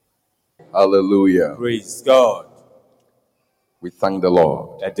Hallelujah. Praise God. We thank the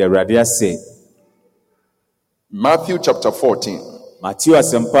Lord. Matthew chapter 14.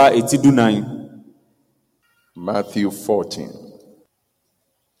 Matthew 14.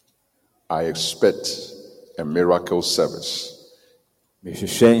 I expect a miracle service.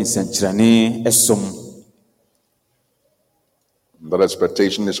 That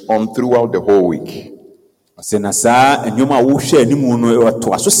expectation is on throughout the whole week.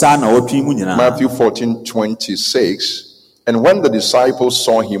 Matthew 14:26. And when the disciples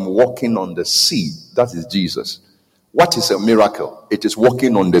saw him walking on the sea, that is Jesus. What is a miracle? It is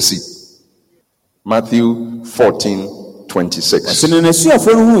walking on the sea. Matthew 14:26.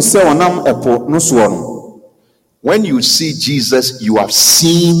 When you see Jesus, you have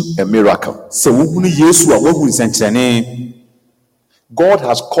seen a miracle. God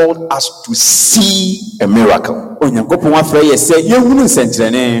has called us to see a miracle. I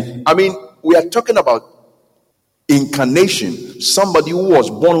mean, we are talking about incarnation. Somebody who was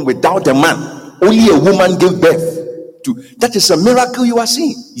born without a man, only a woman gave birth to. That is a miracle you are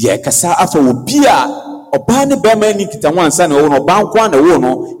seeing.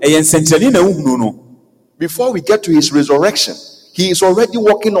 Before we get to his resurrection, he is already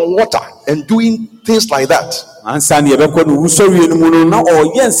walking on water and doing things like that.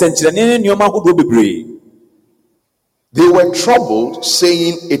 They were troubled,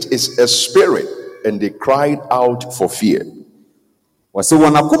 saying, "It is a spirit," and they cried out for fear.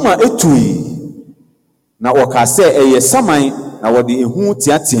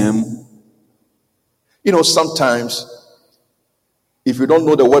 You know, sometimes if you don't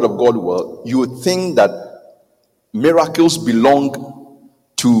know the word of God well, you would think that miracles belong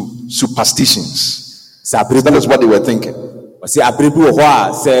to superstitions. That is what they were thinking.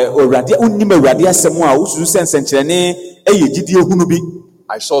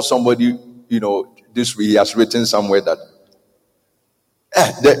 I saw somebody, this week he has written somewhere that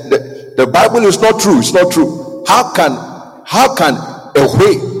the Bible is not true. It's not true. How can a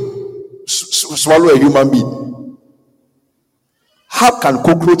whale swallow a human being? How can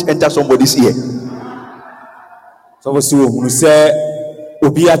cockroach enter somebody's ear?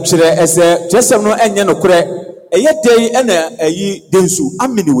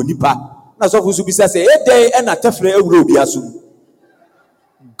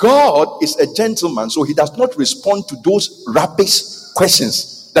 God is a gentleman, so he does not respond to those rubbish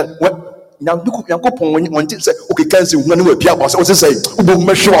questions. That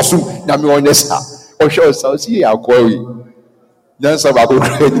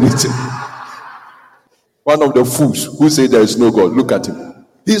one of the fools who say there is no God, look at him.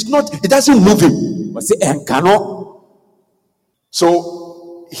 He doesn't move him.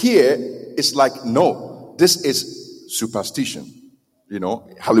 So here it's like, no, this is superstition,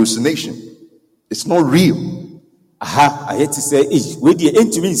 hallucination. It's not real.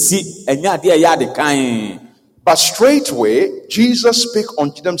 But straightway Jesus spake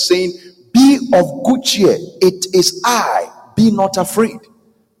unto them, saying, "Be of good cheer, it is I, be not afraid."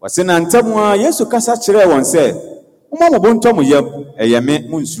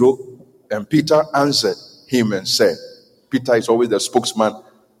 And Peter answered him and said, Peter is always the spokesman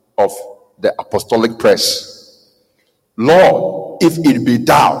of the apostolic press, "Lord, if it be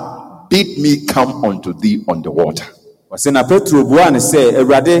thou, bid me come unto thee on the water."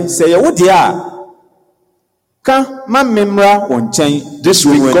 This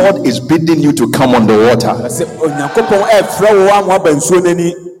week God is bidding you to come on the water.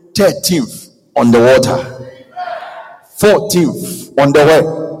 13th on the water, 14th on the way,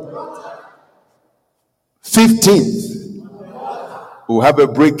 15th we'll have a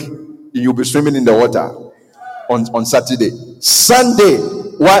break. You'll be swimming in the water on Saturday. Sunday,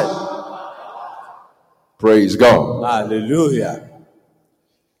 what? Praise God. Hallelujah.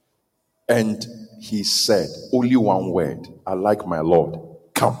 And he said only one word. I like my Lord.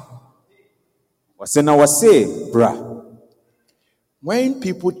 Come. When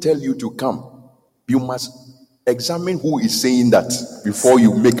people tell you to come, you must examine who is saying that before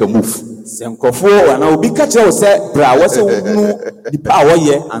you make a move.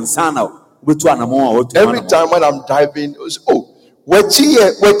 Every time when I'm driving, we're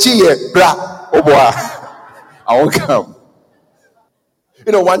here, bra. Oh boy, I won't come.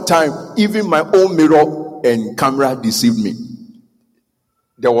 One time, even my own mirror and camera deceived me.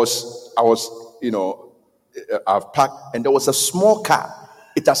 I've parked and there was a small car.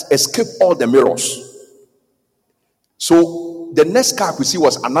 It has escaped all the mirrors. So the next car we see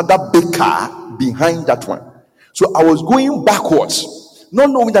was another big car behind that one. So I was going backwards, not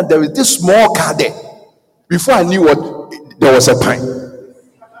knowing that there is this small car there. Before I knew what, there was a pine.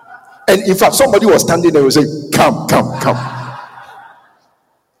 And in fact, somebody was standing there and say, come.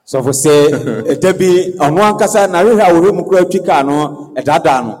 So for say Debbie on one casa Narira will remove Picano at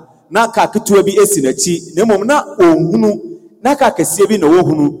Adano. Naka Kitu be Esinachi, Nemona, Unu, Naka Kasibi no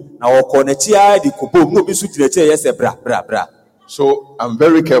Hunu, now Cornetia, the Kupo, no Bisu, yes, bra. So I'm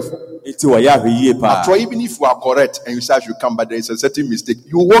very careful. It's a after, even if you are correct and you say you come, but there is a certain mistake,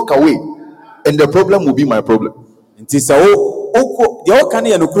 you walk away, and the problem will be my problem.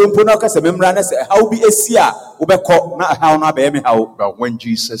 But when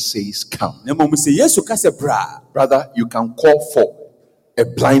Jesus says come, brother, you can call for a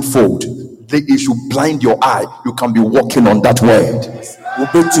blindfold. It should blind your eye. You can be walking on that word.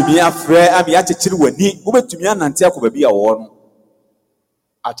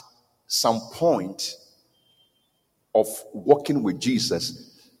 At some point of walking with Jesus,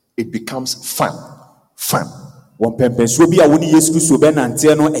 it becomes fun.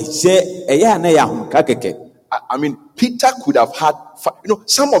 I mean, Peter could have had fun.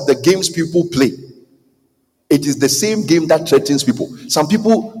 Some of the games people play, it is the same game that threatens people. Some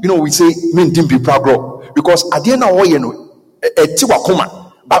people, we say, because at the end of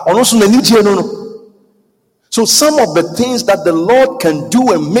so some of the things that the Lord can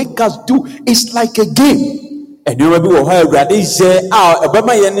do and make us do is like a game.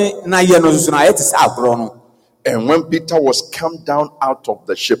 And when Peter was come down out of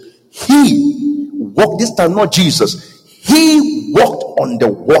the ship, he walked, this time not Jesus, he walked on the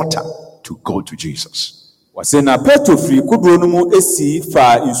water to go to Jesus.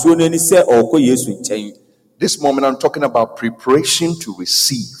 This moment I'm talking about preparation to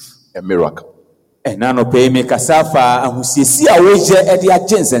receive a miracle.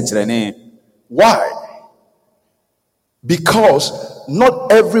 Why? Because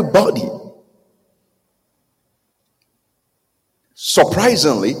not everybody,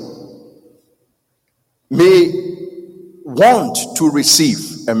 surprisingly, may want to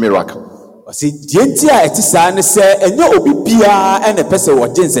receive a miracle. I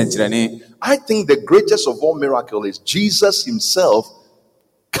think the greatest of all miracles is Jesus himself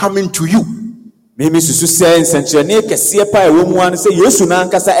coming to you.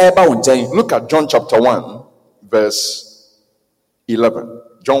 Look at John chapter 1 verse 11.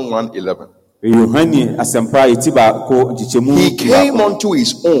 John 1:11. He came unto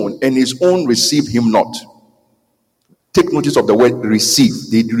his own, and his own received him not. Take notice of the word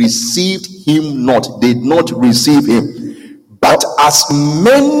receive. They received him not. They did not receive him. But as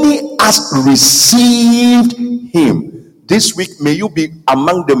many as received him, this week may you be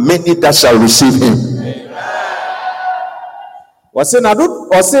among the many that shall receive him.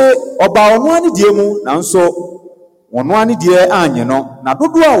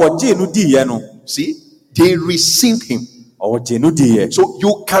 See, they received him. So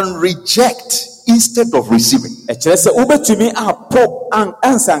you can reject instead of receiving.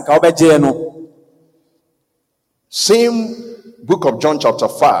 Same book of John chapter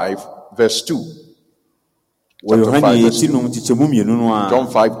 5 verse 2. John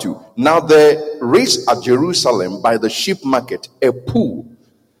 5:2. Now there is at Jerusalem by the sheep market a pool,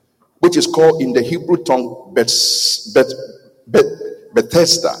 which is called in the Hebrew tongue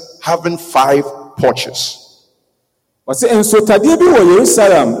Bethesda, having 5 porches. In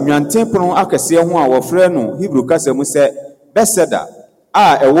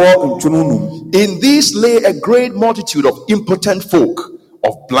these lay a great multitude of impotent folk,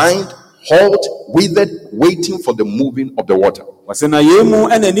 of blind, halt, withered, waiting for the moving of the water. That's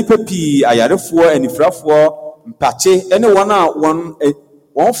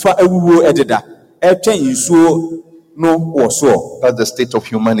the state of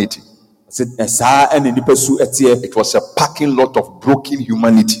humanity. It was a parking lot of broken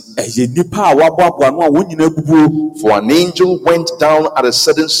humanity. For an angel went down at a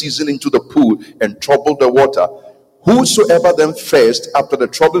certain season into the pool and troubled the water. Whosoever then first, after the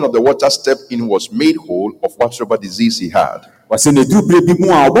troubling of the water, stepped in was made whole of whatsoever disease he had. And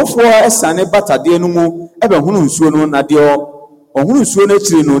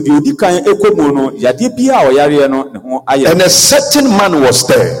a certain man was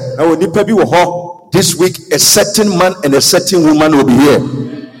there. This week, a certain man and a certain woman will be here.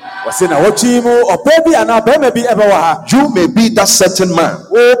 You may be that certain man.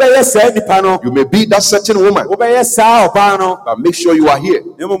 You may be that certain woman. But make sure you are here.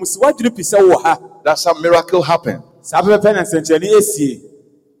 That's how miracle happened.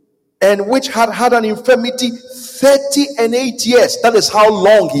 And which had an infirmity 38 years. That is how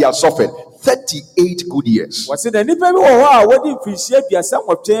long he has suffered. 38 good years.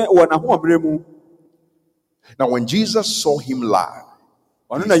 Now when Jesus saw him lie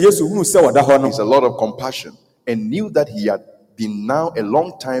He's a lot of compassion, and knew that he had been now a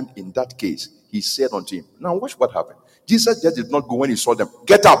long time in that case. He said unto him, now watch what happened. Jesus just did not go when he saw them,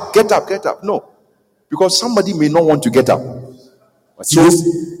 get up, get up, get up. No, because somebody may not want to get up. So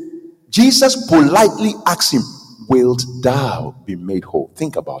Jesus politely asked him, wilt thou be made whole?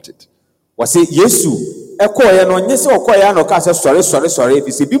 Think about it.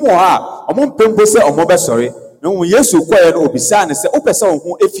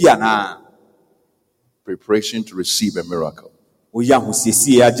 Preparation to receive a miracle.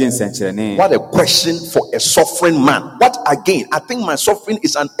 What a question for a suffering man. What again? I think my suffering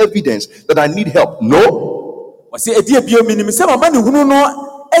is an evidence that I need help. No.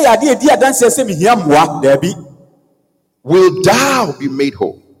 Will thou be made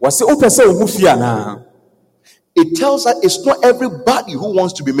whole? It tells us it's not everybody who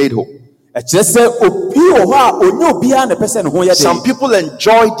wants to be made whole. Some people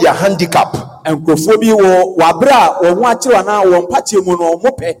enjoy their handicap. They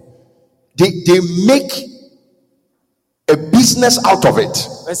make a business out of it.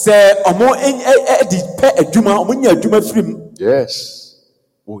 Yes.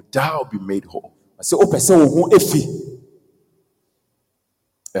 Will thou be made whole?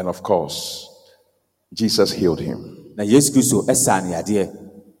 And of course, Jesus healed him.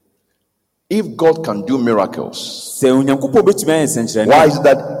 If God can do miracles, why is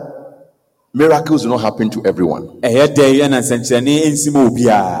that miracles do not happen to everyone?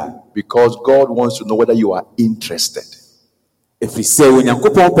 Because God wants to know whether you are interested.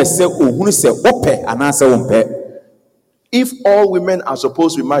 If all women are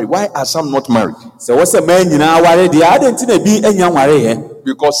supposed to be married, why are some not married?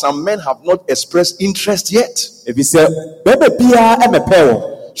 Because some men have not expressed interest yet.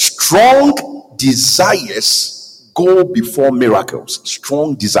 Strong desires go before miracles.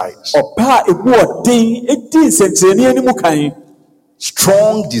 Strong desires.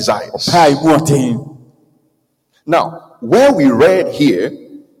 Strong desires. Now, where we read here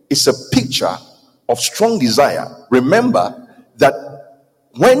is a picture of strong desire. Remember that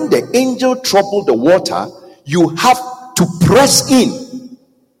when the angel troubled the water, you have to press in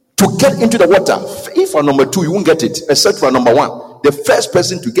to get into the water. If for number 2, you won't get it, except for number 1. The first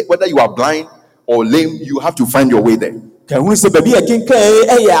person to get, whether you are blind or lame, you have to find your way there.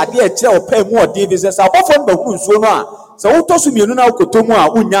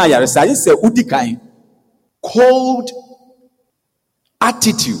 Cold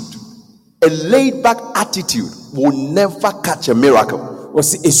attitude, a laid back attitude will never catch a miracle.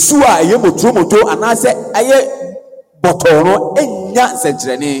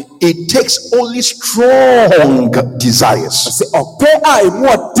 It takes only strong desires.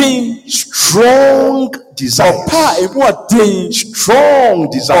 Strong desires. Strong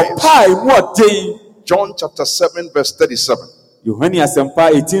desires. John chapter 7 verse 37. John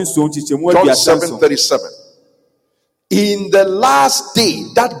 7:37. In the last day,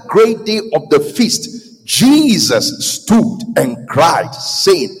 that great day of the feast, Jesus stood and cried,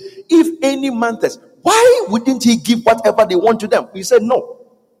 saying, if any man thirsts, why wouldn't he give whatever they want to them? He said no.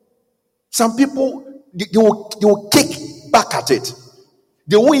 Some people, they will kick back at it.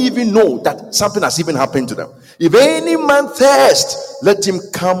 They won't even know that something has even happened to them. If any man thirst, let him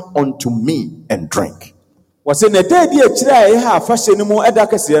come unto me and drink.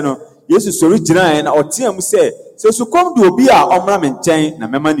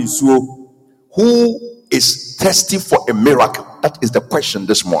 Who is thirsty for a miracle? That is the question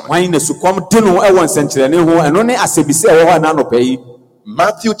this morning.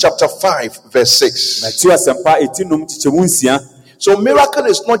 Matthew chapter 5 verse 6. So miracle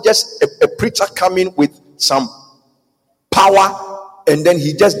is not just a preacher coming with some power and then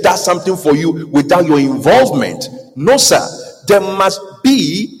he just does something for you without your involvement. No, sir. There must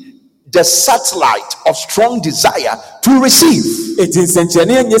be the satellite of strong desire to receive.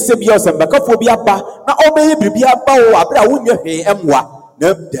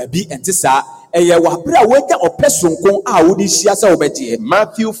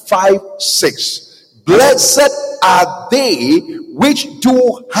 Matthew 5:6. Blessed are they which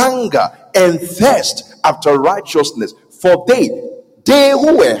do hunger and thirst after righteousness, for they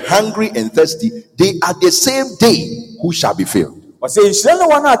who were hungry and thirsty, they are the same day who shall be filled.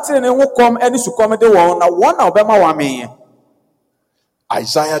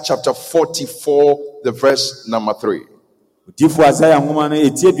 Isaiah chapter 44, the verse number 3.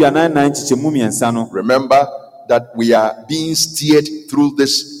 Remember that we are being steered through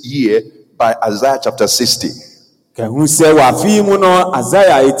this year by Isaiah chapter 60.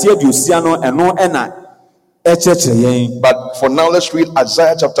 But for now, let's read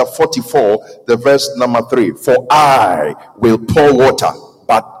Isaiah chapter 44, the verse number 3. For I will pour water,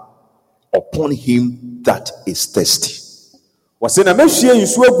 but upon him that is thirsty. You see that?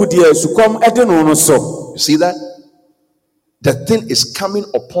 The thing is coming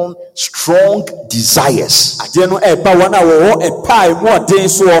upon strong desires.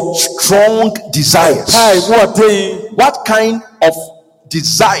 Strong desires. What kind of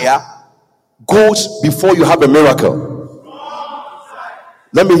desire goes before you have a miracle?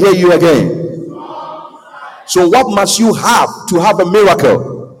 Let me hear you again. So what must you have to have a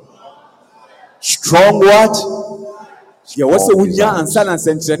miracle? Strong what?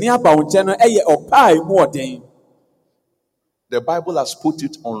 The Bible has put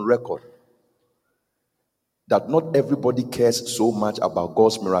it on record that not everybody cares so much about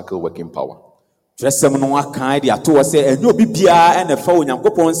God's miracle working power. Some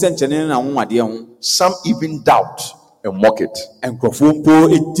even doubt and mock it.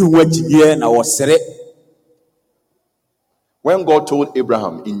 When God told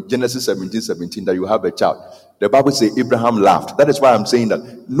Abraham in Genesis 17:17 that you have a child, the Bible says Abraham laughed. That is why I'm saying that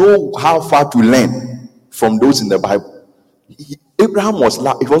know how far to learn from those in the Bible. Abraham was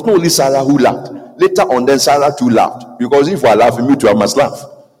laughing. It was not only Sarah who laughed. Later on, then Sarah too laughed. Because if we are laughing, me too, I must laugh.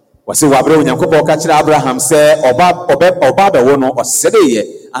 But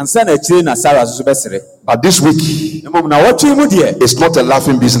this week, it's not a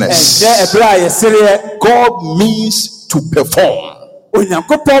laughing business. God means to perform. I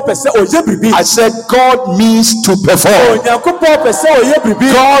said God means to perform.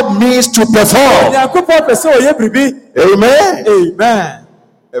 God means to perform. Amen. Amen.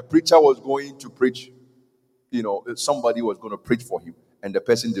 A preacher was going to preach. Somebody was going to preach for him, and the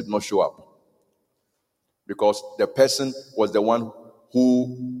person did not show up because the person was the one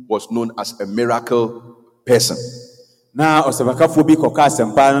who was known as a miracle person.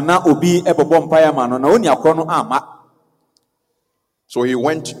 So he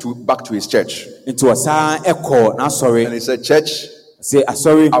went back to his church. And he said, church,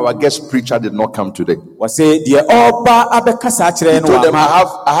 our guest preacher did not come today. He told them,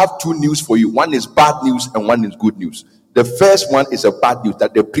 I have two news for you. One is bad news and one is good news. The first one is a bad news,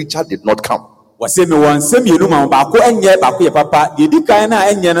 that the preacher did not come. But the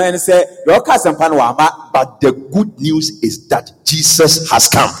good news is that Jesus has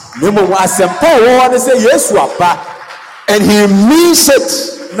come. And he means it.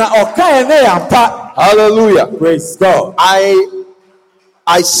 Hallelujah. Praise God. I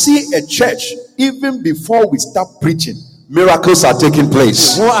see a church, even before we start preaching, miracles are taking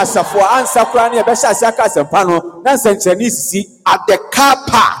place. At the car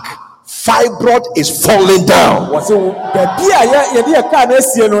park, fibroid is falling down.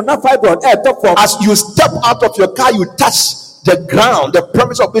 As you step out of your car, you touch the ground, the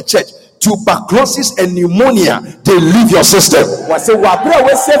premise of the church. Tuberculosis and pneumonia, they leave your system. And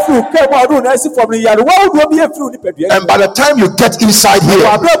by the time you get inside here,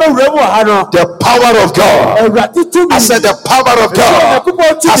 the power of God, I said the power of God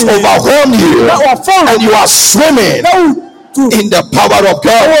has overwhelmed you, and you are swimming in the power of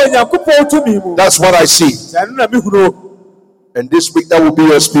God. That's what I see. And this week that will be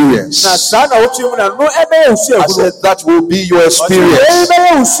your experience. I said that will be your experience.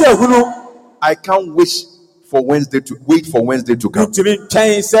 I can't wait for Wednesday to come.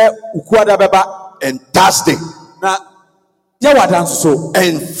 And Thursday.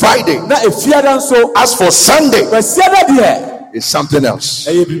 And Friday. As for Sunday, it's something else.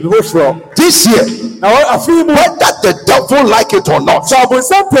 This year, whether the devil like it or not,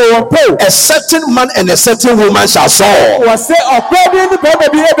 a certain man and a certain woman shall soar. I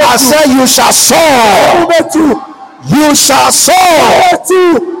say you shall soar. You shall soar.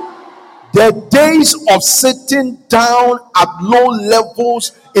 The days of sitting down at low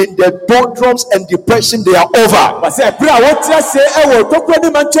levels in the doldrums and depression, they are over. I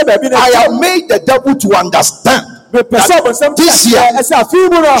have made the devil to understand that this year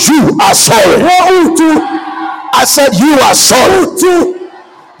you are sorry. I said you are sorry.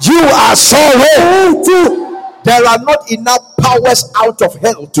 You are sorry. There are not enough powers out of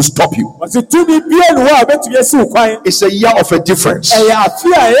hell to stop you. It's a year of a difference. I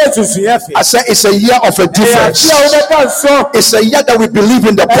said it's a year of a difference. It's a year that we believe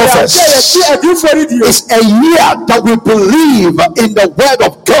in the prophets. It's a year that we believe in the word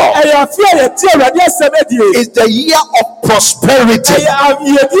of God. It's the year of prosperity.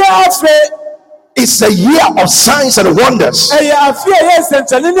 It's a year of signs and wonders.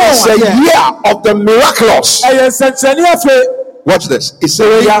 It's a year of the miraculous. Watch this. It's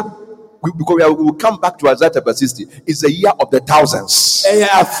a year because we will come back to Isaiah chapter 60. It's a year of the thousands.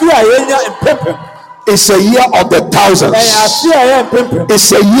 It's a year of the thousands.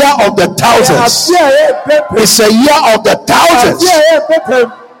 It's a year of the thousands. It's a year of the thousands.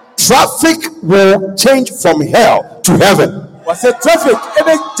 Traffic will change from hell to heaven. I said traffic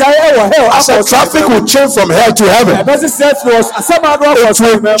will change from hell to heaven. It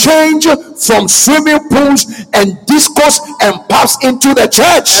will change from swimming pools and discos and pubs into the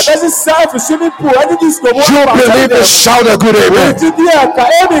church. You believe it? Shout a good amen.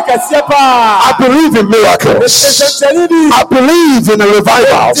 I believe in miracles. I believe in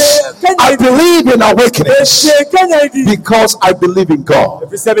revivals. I believe in awakenings because I believe in God.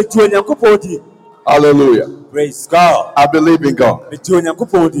 Hallelujah. Praise God. I believe in God.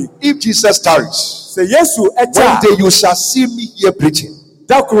 If Jesus tarries, one day you shall see me here preaching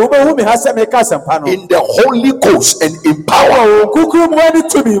in the Holy Ghost and in power.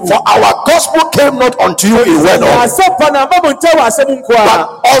 For our gospel came not unto you in word only,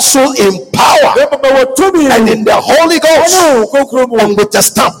 but also in power and in the Holy Ghost and with a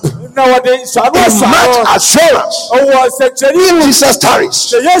stamp. In much assurance, if Jesus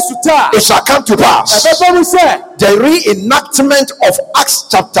tarries, it shall come to pass. The reenactment of Acts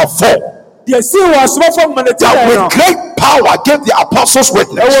chapter 4. That with great power gave the apostles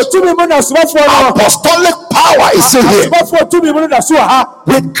witness. Apostolic power is still here.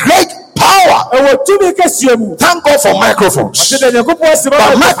 With great power. Thank God for microphones.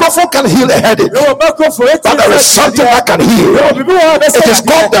 But microphone can heal a headache. But there is something that can heal. It is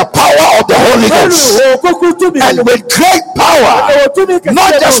called the power of the Holy Ghost. And with great power,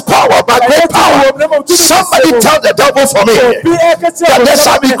 not just power, but great power. Somebody tell the devil for me that there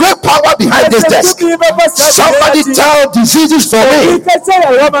shall be great power behind this desk. Somebody tell diseases for me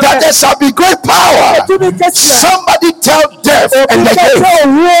that there shall be great power. Somebody tell death and the grave.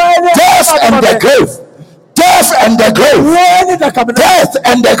 Death and the grave. Death and the grave. Death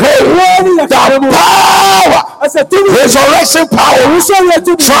and the grave. The power. Resurrection power.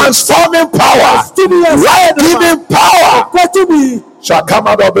 Transforming power. Life-giving power shall come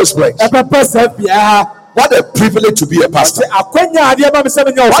out of this place. What a privilege to be a pastor. What a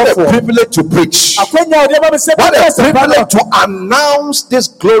privilege to preach. What a privilege to announce this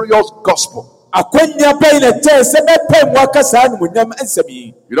glorious gospel. You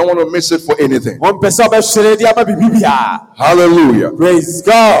don't want to miss it for anything. Hallelujah. Praise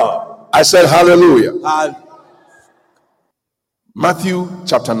God. I said hallelujah. Matthew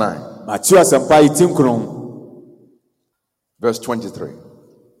chapter 9. Verse 23.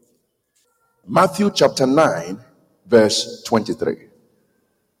 Matthew chapter 9 verse 23.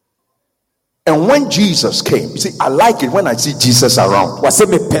 And when Jesus came, see, I like it when I see Jesus around.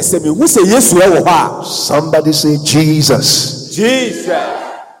 Somebody say Jesus. Jesus.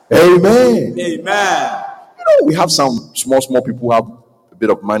 Amen. Amen. You know, we have some small people who have a bit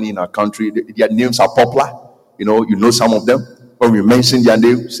of money in our country. Their names are popular. You know some of them. When we mention their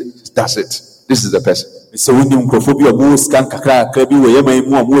names, that's it. This is the person.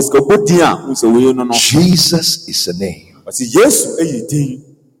 Jesus is a name.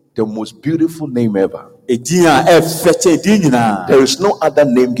 The most beautiful name ever. There is no other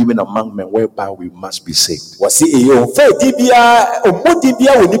name given among men whereby we must be saved. That's why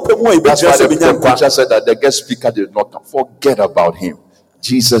the preacher said that the guest speaker did not forget about him.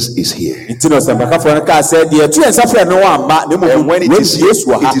 Jesus is here. And when it is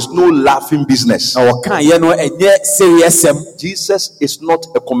no laughing business. Jesus is not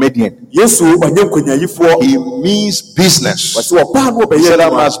a comedian. He means business. He said, I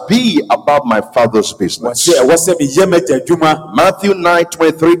must be about my Father's business. Matthew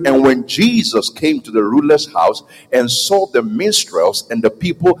 9:23. And when Jesus came to the ruler's house and saw the minstrels and the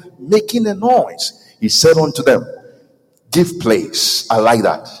people making a noise, he said unto them, give place. I like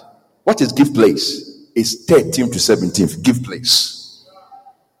that. What is give place? It's 13th to 17th. Give place.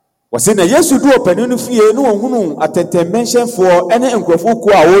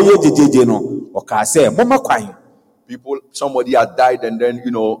 People, somebody had died, and then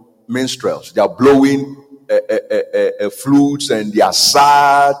minstrels, they are blowing flutes and they are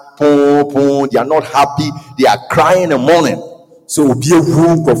sad, they are not happy, they are crying and mourning. So I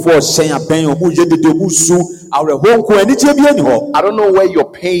don't know where your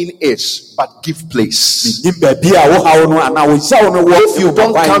pain is, but give place. If you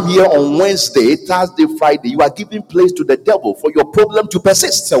don't come here on Wednesday, Thursday, Friday, you are giving place to the devil for your problem to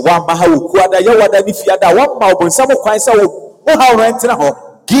persist.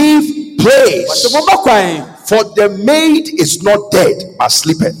 Give place, for the maid is not dead but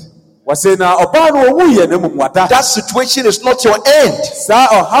sleepeth. That situation is not your end.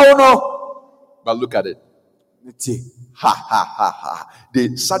 But look at it. Ha ha ha ha. They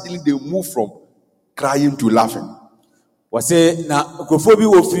move from crying to laughing.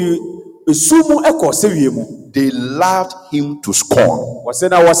 They laughed him to scorn.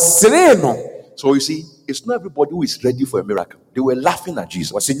 So you see, it's not everybody who is ready for a miracle. They were laughing at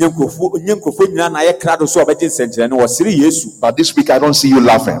Jesus. But this week I don't see you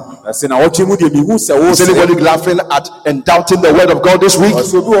laughing. Is anybody laughing at and doubting the word of God this week?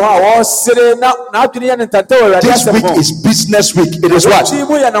 This week is business week. It is what?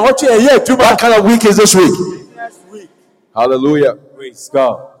 What kind of week is this week? Hallelujah. Praise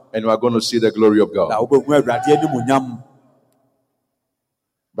God. And we are going to see the glory of God.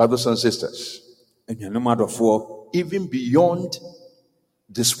 Brothers and sisters, even beyond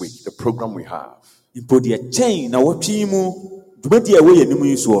this week, the program we have, the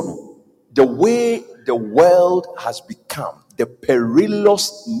way the world has become, the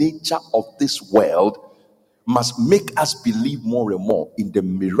perilous nature of this world must make us believe more and more in the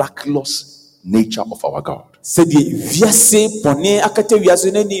miraculous nature of our God. And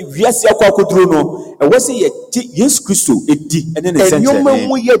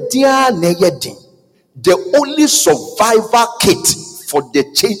the only survival kit for the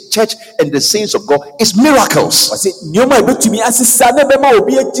church and the saints of God is miracles.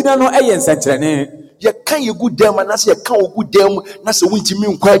 You can't you go them and I say you can't go them. Na say untimi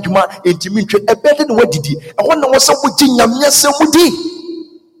nkwa adwuma entimi ntwe ebede ne wadidi. E wona wo say wo ginyamya say mudi.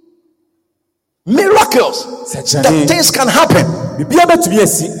 Miracles that things can happen. You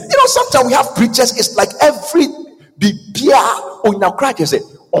know, sometimes we have preachers, it's like every bibia on your crack you say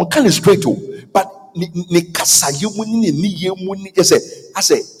on kind of straight to, but ni kasa you muni ni ye muni you say I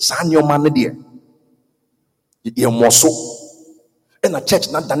say san your man there you moso in a church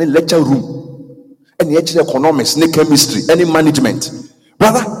not done in lecture room any economics, any chemistry, any management.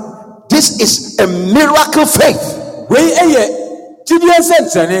 Brother, this is a miracle faith.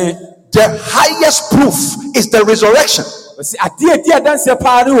 The highest proof is the resurrection.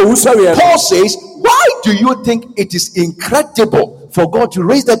 Paul says, why do you think it is incredible for God to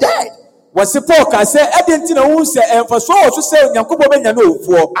raise the dead?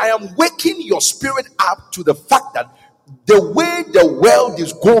 I am waking your spirit up to the fact that the way the world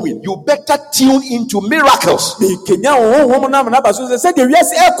is going, you better tune into miracles.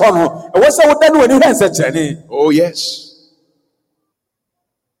 Oh yes.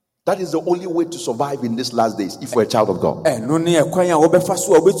 That is the only way to survive in these last days if you're a child of God. Where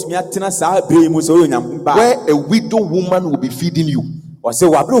a widow woman will be feeding you.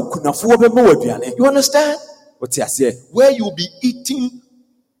 You understand? Where you'll be eating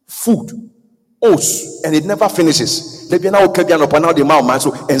food, oats, and it never finishes. You didn't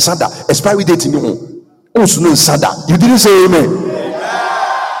say amen.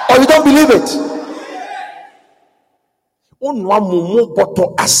 Or you don't believe it. May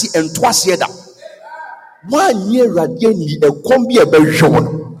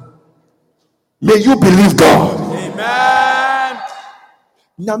you believe God. Amen.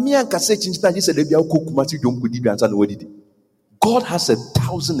 God has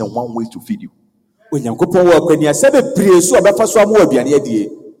 1,001 ways to feed you.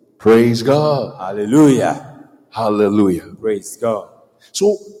 Praise God. Hallelujah. Hallelujah. Praise God.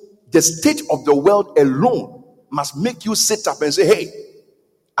 So the state of the world alone must make you sit up and say, hey,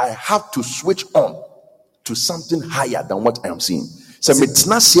 I have to switch on to something higher than what I am seeing. So the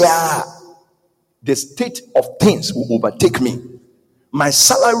state of things will overtake me. My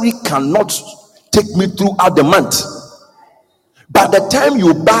salary cannot take me throughout the month. By the time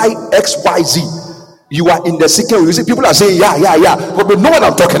you buy XYZ, you are in the second. You see, people are saying, yeah, but we know what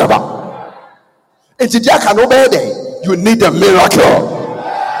I'm talking about. And you need a miracle.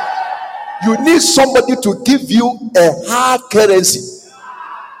 You need somebody to give you a hard currency,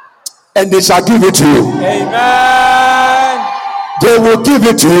 and they shall give it to you. Amen. They will give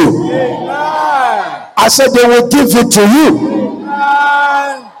it to you. Amen. I said they will give it to you.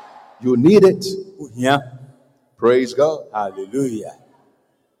 Amen. You need it. Yeah. Praise God. Hallelujah.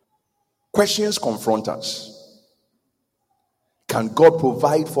 Questions confront us. Can God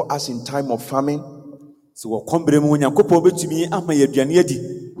provide for us in time of famine?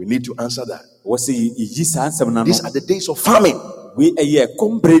 We need to answer that. These are the days of famine.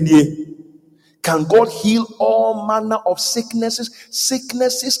 Can God heal all manner of sicknesses?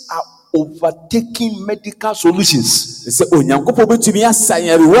 Sicknesses are overtaking medical solutions.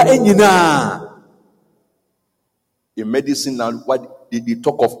 In medicine now, what they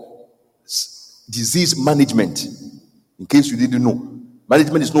talk of disease management. In case you didn't know,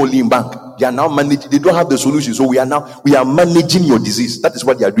 Management is not only in bank. They are now managing. They don't have the solution. So we are managing your disease. That is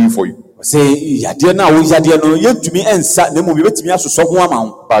what they are doing for you.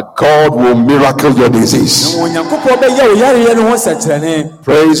 But God will miracle your disease.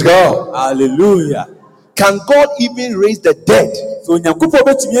 Praise God. Hallelujah. Can God even raise the dead?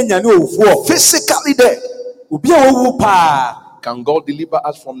 Physically dead. Can God deliver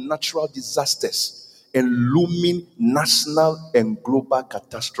us from natural disasters and looming national and global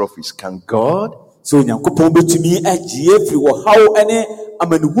catastrophes? Can God?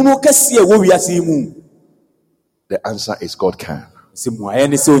 The answer is God can.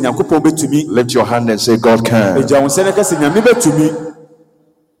 Lift your hand and say, God can.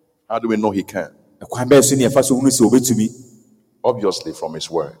 How do we know He can? Obviously from His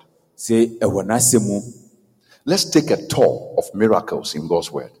word. Let's take a tour of miracles in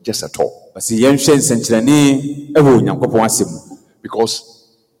God's word. Just a tour. Because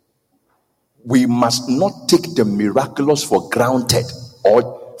we must not take the miraculous for granted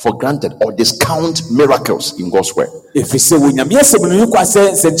or discount miracles in God's word. Jesus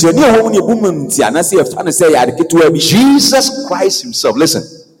Christ Himself, listen,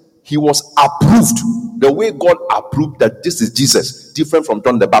 He was approved. The way God approved that this is Jesus, different from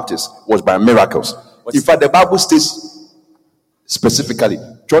John the Baptist, was by miracles. In fact, the Bible states specifically,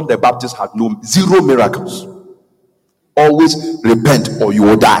 John the Baptist had zero miracles. Always repent or you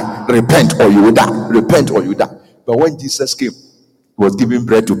will die. Repent or you will die. Repent or you die. But when Jesus came, He was giving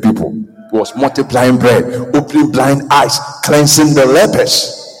bread to people. He was multiplying bread, opening blind eyes, cleansing the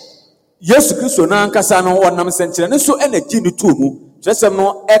lepers. Yes, Christo na nkasa no wonam senkyere ne so energy no to mu. Kyesem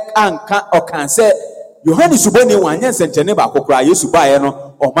no anka okan se Yohane suboni wanya senkyere ba kokora Yesu baaye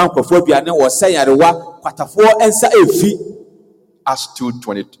no o man kwafo aduane wo seyarewa kwatafo ensa efi. Acts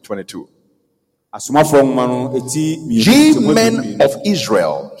 2:22. Ye men of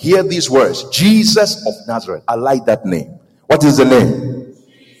Israel, hear these words. Jesus of Nazareth. I like that name. What is the name?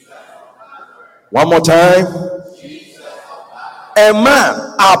 One more time. A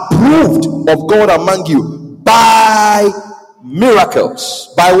man approved of God among you by miracles.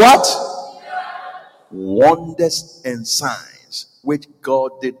 By what? Wonders and signs which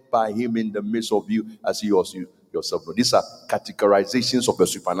God did by Him in the midst of you, as He also yourself know. These are categorizations of the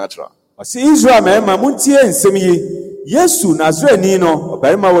supernatural. Israel ma muntie nsem yi Yesu Nazareni no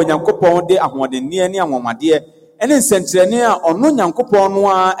obarima wo Nyankopɔn de ahoɔdenneɛ ne anwomade ene nsɛnkyerɛnne a ɔno Nyankopɔn no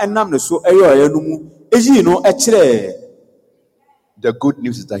a enam ne so ɛyɛ no mu eyi no ɛkyerɛ. The good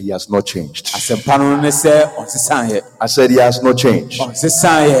news is that He has not changed. I said He has not changed.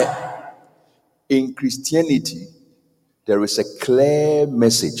 In Christianity, there is a clear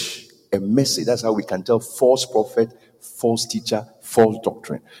message. A message. That's how we can tell false prophet, false teacher, false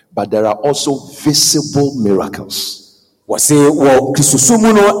doctrine. But there are also visible miracles.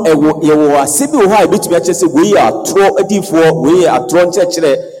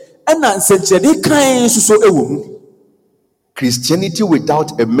 Christianity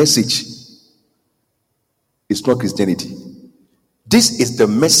without a message is not Christianity. This is the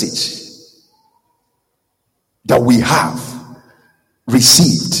message that we have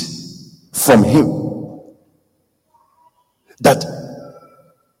received from Him, that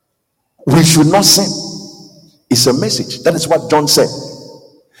we should not sin. It's a message. That is what John said.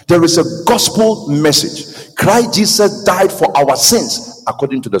 There is a gospel message. Christ Jesus died for our sins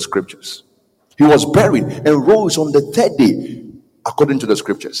according to the scriptures. He was buried and rose on the third day according to the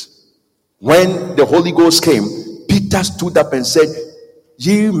scriptures. When the Holy Ghost came, Peter stood up and said,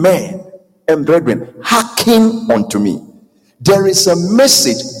 "Ye men and brethren, hearken unto me." There is a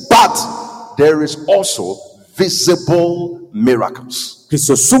message, but there is also visible miracles. In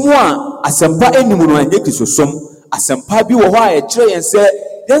fact,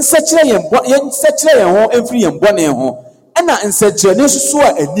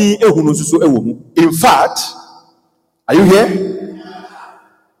 are you here?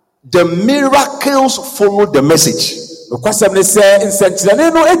 The miracles follow the message. The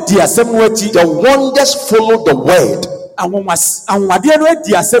wonders follow the word.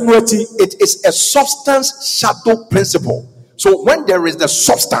 It is a substance shadow principle. So when there is the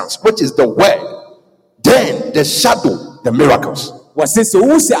substance, which is the word, then the shadow, the miracles.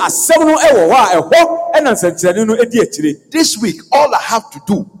 This week, all I have to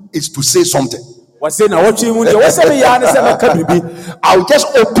do is to say something. I'll just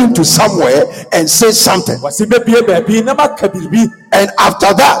open to somewhere and say something. And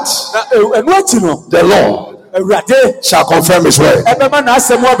after that, the Lord shall confirm His word.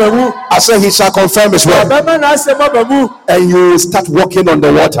 I say He shall confirm His word. And you start walking on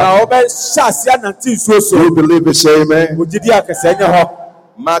the water. You believe it? Say amen.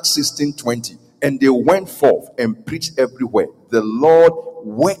 Mark 16:20. And they went forth and preached everywhere, the Lord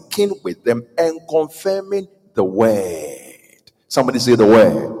working with them and confirming the word. Somebody say the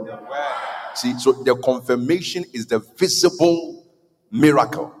word. See, so the confirmation is the visible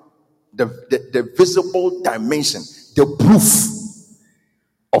miracle, the visible dimension, the proof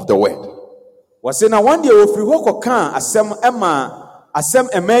of the word. Was in a one year of Rihoka, Asem Emma,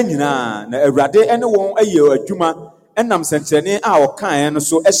 Asem Emenina, Rade, and one a year at Juma, and I'm sending our kind,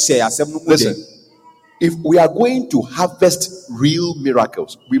 so a share Asem. Listen, if we are going to harvest real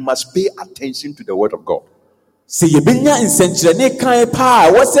miracles, we must pay attention to the word of God. See, you been in Centrane Kai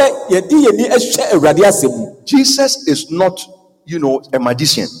Pa, what's it? You did a share Radiasim. Jesus is not, a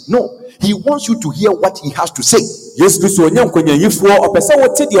magician. No, he wants you to hear what he has to say. Yes, this one young when you for a person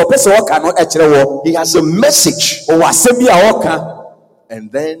what did your person cannot actually. He has a message. Or assembly a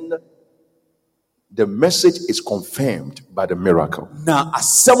and then the message is confirmed by the miracle. Now, a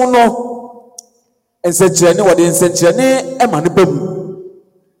summoner and Centrane, what in Centrane, Emanibum.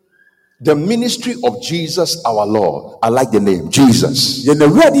 The ministry of Jesus our Lord. I like the name Jesus.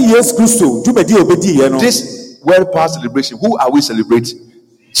 This World Power celebration, who are we celebrating?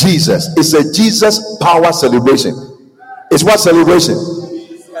 Jesus. It's a Jesus power celebration. It's what celebration?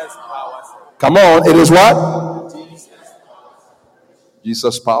 Come on, it is what?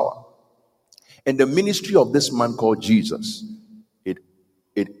 Jesus power. And the ministry of this man called Jesus, it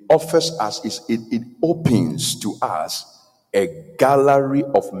offers us, it opens to us a gallery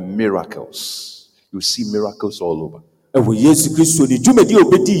of miracles. You see miracles all over. We are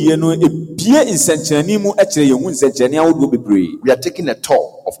taking a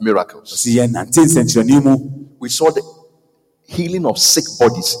tour of miracles. We saw the healing of sick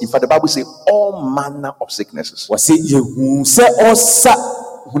bodies. In fact, the Bible says all manner of sicknesses.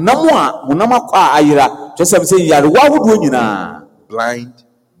 Blind,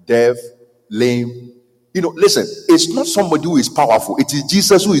 deaf, lame. Listen, it's not somebody who is powerful. It is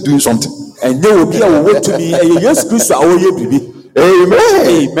Jesus who is doing something. And they will be able to me. Amen.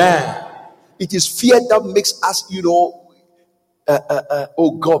 Amen. It is fear that makes us,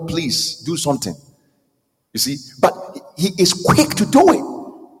 oh God, please do something. You see, but he is quick to do it.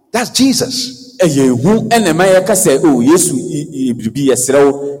 That's Jesus. Let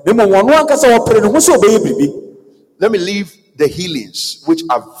me leave the healings, which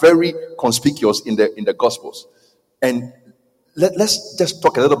are very conspicuous in the Gospels, and let's just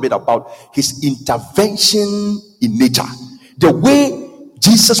talk a little bit about his intervention in nature. The way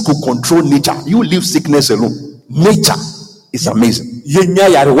Jesus could control nature. You leave sickness alone. Nature is amazing.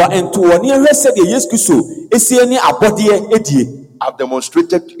 I've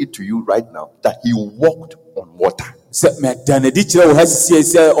demonstrated it to you right now that he walked on water.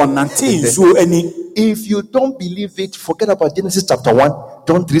 If you don't believe it, forget about Genesis chapter 1,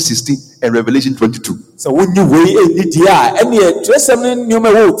 John 3:16, and Revelation 22.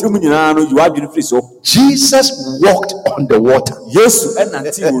 Jesus walked on the water.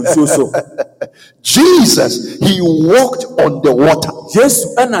 Jesus, he walked on the water.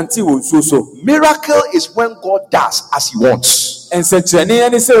 Miracle is when God does as he wants.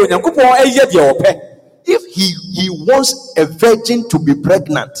 If he wants a virgin to be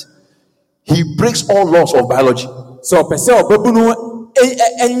pregnant, he breaks all laws of biology.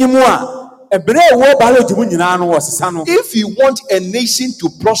 If he wants a nation to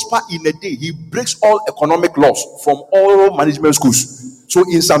prosper in a day, he breaks all economic laws from all management schools. So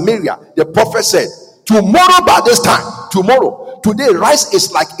in Samaria, the prophet said, tomorrow by this time, today rice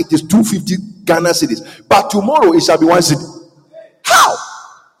is like it is 250 Ghana cedis, but tomorrow it shall be 1 cedi. How?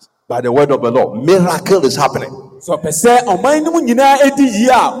 By the word of the Lord, miracle is happening. So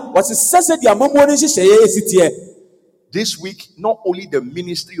this week, not only the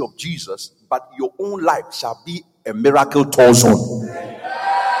ministry of Jesus, but your own life shall be a miracle tour zone.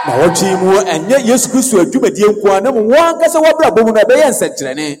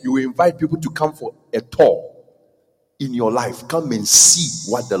 You invite people to come for a tour in your life. Come and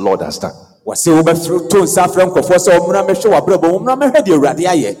see what the Lord has done.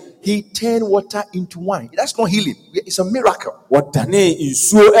 He turned water into wine. That's not healing. It's a miracle.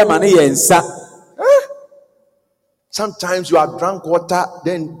 Sometimes you have drunk water,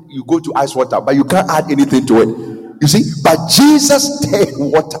 then you go to ice water, but you can't add anything to it. You see? But Jesus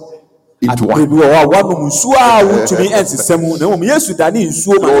turned water into wine. Glory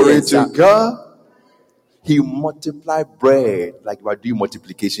to God. He multiplied bread like we are doing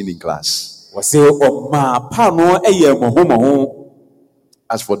multiplication in class.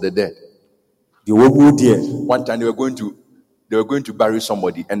 As for the dead, one time they were going to bury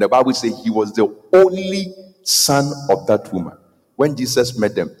somebody, and the Bible says he was the only son of that woman. when Jesus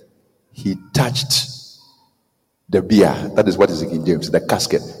met them, he touched the beer. That is what is in King James, the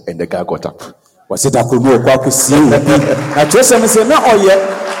casket, and the guy got up. Was it a kumu or kwakusi? I just say, no, oh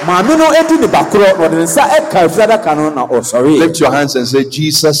yeah, Mamino eti ni bakuro, or the sa eka further canon. Oh, sorry. Lift your hands and say,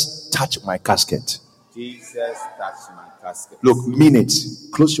 Jesus, touch my casket. Jesus, touch my casket. Look, mean it.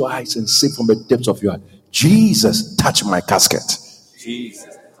 Close your eyes and say from the depths of your heart, Jesus, touch my casket.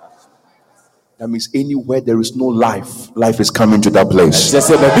 Jesus. That means anywhere there is no life, life is coming to that place.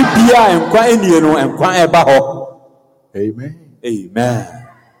 Amen. Amen.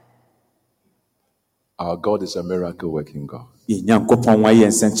 Our God is a miracle working God. There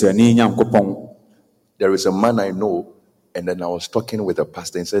is a man I know, and then I was talking with a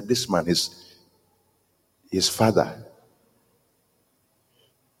pastor and said, this man is his father.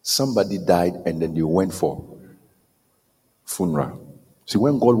 Somebody died and then they went for funeral. See,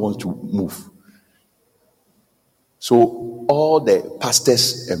 when God wants to move, so all the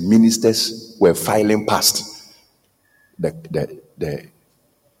pastors and ministers were filing past the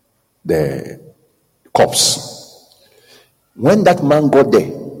corpse. When that man got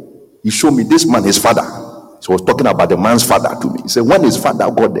there, he showed me this man, his father. So I was talking about the man's father to me. He said, when his father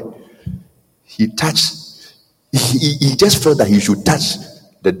got there, he touched, he just felt that he should touch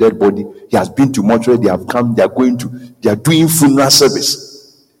the dead body. He has been to mortuary, they have come, they are doing funeral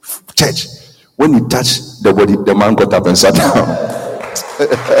service. Church. When he touched the body, the man got up and sat down.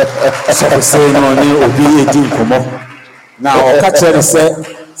 Now, catcher said,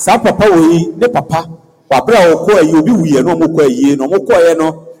 Some papa we, the papa, Wabra or Koy, you be we no more no more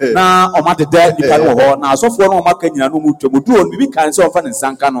now, or matter dead, you can go now. So for no market, you know, do and we can't so often in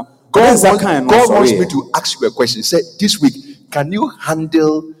Sankano. God wants me to ask you a question. He said, this week, can you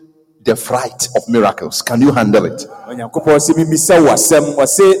handle the fright of miracles? Can you handle it?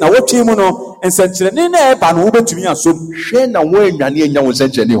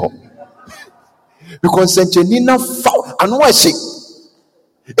 Because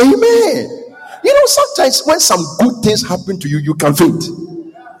amen. You know, sometimes when some good things happen to you, you can faint.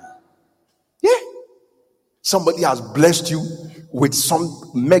 Yeah. Somebody has blessed you with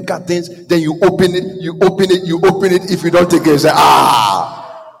some mega things, then you open it. If you don't take it, you say,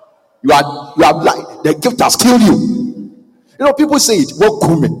 you are like the gift has killed you. You know, people say it. What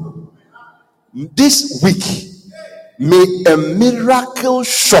come? This week, may a miracle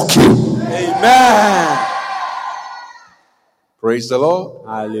shock you. Amen. Praise the Lord.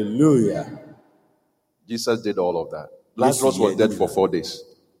 Hallelujah. Jesus did all of that. Lazarus was dead for 4 days.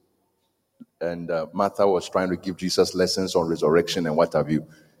 And Martha was trying to give Jesus lessons on resurrection and what have you.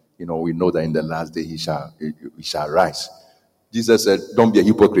 You know, we know that in the last day he shall rise. Jesus said, don't be a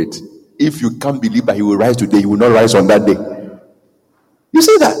hypocrite. If you can't believe that he will rise today, he will not rise on that day. You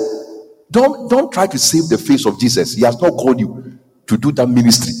see that? Don't try to save the face of Jesus. He has not called you to do that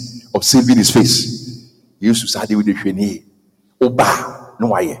ministry of saving his face. He used to say with the sheni. Oba, no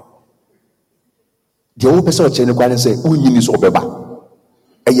way. The old person will say, who is Obeba?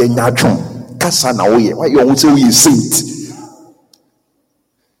 A yachum, Cassana, why you won't say we is saint.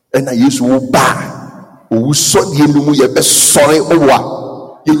 And I used to Oba, who saw the best sorry over.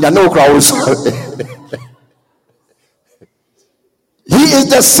 You know, crowds. He is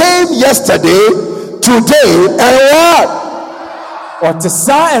the same yesterday, today, and what? What to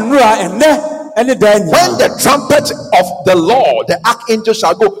say and when the trumpet of the Lord, the archangel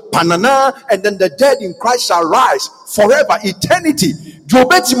shall go, panana, and then the dead in Christ shall rise forever, eternity. He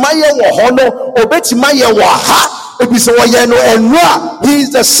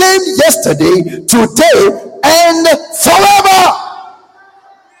is the same yesterday, today, and forever.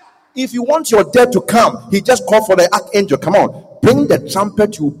 If you want your dead to come, he just called for the archangel. Come on, bring the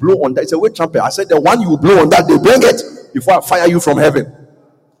trumpet you blow on that. It's a which trumpet? I said the one you blow on that day. Bring it before I fire you from heaven.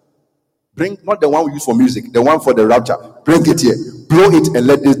 Bring not the one we use for music, the one for the rapture. Bring it here, blow it, and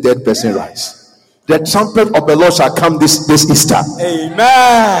let this dead person rise. The trumpet of the Lord shall come this Easter.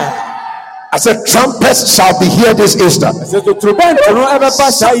 Amen. I said trumpets shall be here this Easter. Sometimes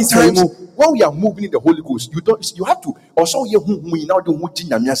when we are moving in the Holy Ghost, you have to also hear we now do.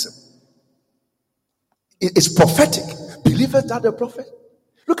 It's prophetic. Believers that the prophet.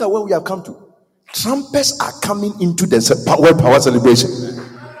 Look at where we have come to. Trumpets are coming into the world power celebration.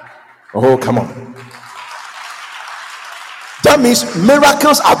 Oh, come on. That means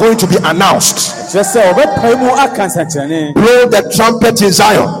miracles are going to be announced. Blow the trumpet in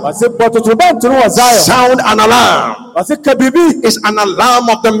Zion. Sound an alarm. is an alarm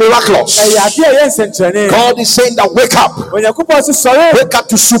of the miraculous. God is saying that wake up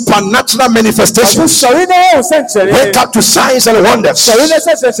to supernatural manifestations, wake up to signs and wonders,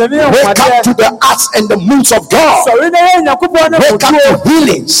 wake up to the arts and the moves of God, wake up to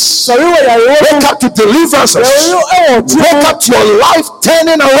healings, wake up to deliverances, wake up to your life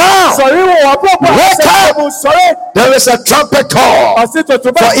turning around. Wake up. There is a trumpet call, for if the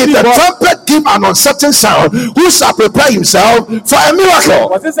trumpet give an uncertain sound, who shall prepare himself for a miracle?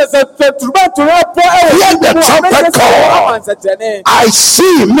 Hear the trumpet call. I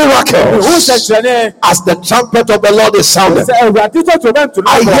see miracles as the trumpet of the Lord is sounding.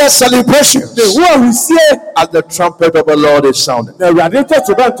 I hear celebration as the trumpet of the Lord is sounding.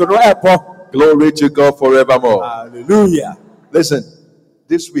 Glory to God forevermore. Hallelujah. Listen,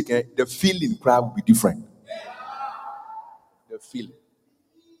 this weekend the feeling crowd will be different. The feeling.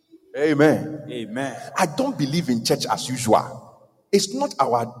 Amen. Amen. I don't believe in church as usual. It's not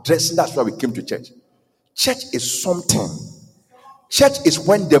our dressing, that's why we came to church. Church is something. Church is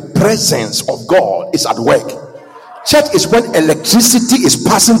when the presence of God is at work. Church is when electricity is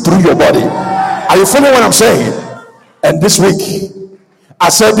passing through your body. Are you following what I'm saying? And this week, I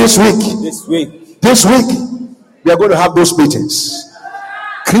said this week, we are going to have those meetings.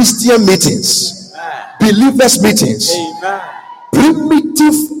 Christian meetings, believers meetings,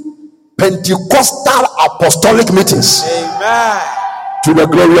 primitive Pentecostal apostolic meetings. To the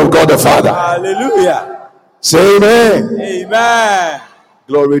glory of God the Father. Hallelujah. Say amen. Amen.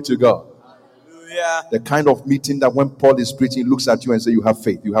 Glory to God. Hallelujah. The kind of meeting that when Paul is preaching, he looks at you and say, you have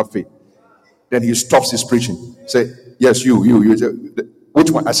faith, you have faith. Then he stops his preaching. Say, yes, you. Say,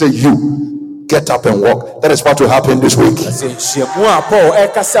 which one? I say, you. Get up and walk. That is what will happen this week.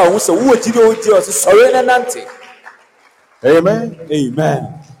 Amen.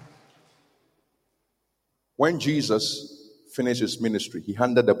 Amen. When Jesus finished his ministry, he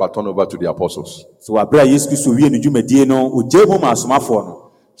handed the baton over to the apostles. So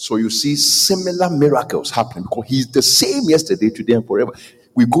you see similar miracles happening because he's the same yesterday, today, and forever.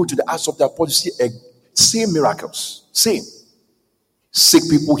 We go to the Acts of the Apostles, see same miracles, same. Sick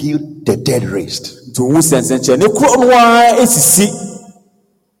people healed, the dead raised.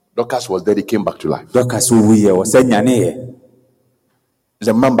 Dorcas was dead, he came back to life.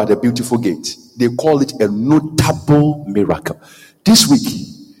 Remember the beautiful gate. They call it a notable miracle. This week,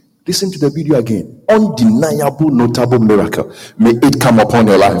 listen to the video again. Undeniable, notable miracle. May it come upon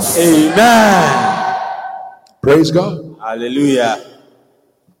your life. Amen. Praise God. Hallelujah.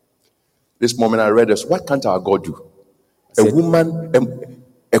 This moment I read this. What can't our God do? A woman,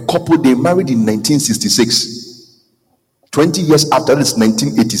 a couple, they married in 1966. 20 years after this,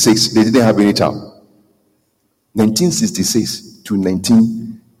 1986, they didn't have any child. 1966 to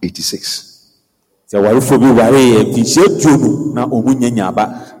 1986.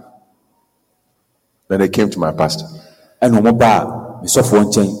 Then they came to my pastor.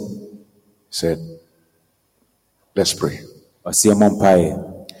 Said, let's pray.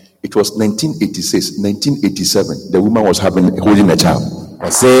 It was 1986, 1987. The woman was holding a child.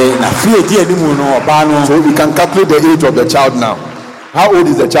 So we can calculate the age of the child now. How old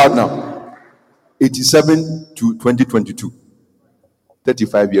is the child now? 87 to 2022.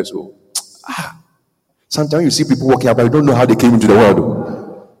 35 years old. Sometimes you see people walking up, but you don't know how they came into the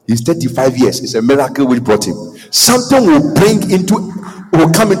world. He's 35 years. It's a miracle which brought him. Something will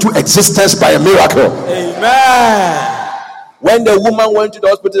come into existence by a miracle. Amen. When the woman went to the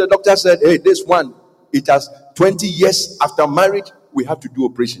hospital, the doctor said, hey, this one, it has 20 years after marriage, we have to do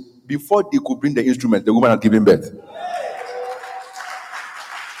operation. Before they could bring the instrument, the woman had given birth.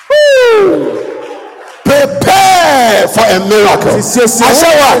 Prepare for a miracle.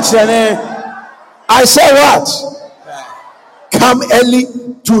 I say what? Come early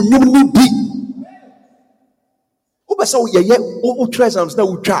to Newly be. Apart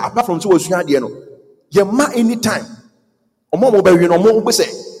from so anytime.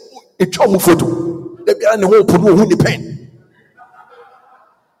 It's almost photo. They be on the whole put the pen.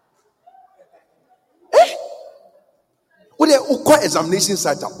 Examination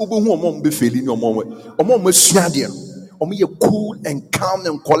center. Be failing your mom. Cool and calm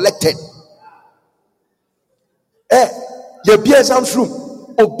and collected. Your beer exams room.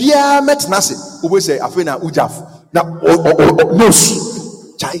 Obia met Nasi. Who say Afina Ujaf. Now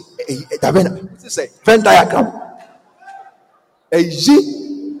nose. Chai say Venn diagram. A G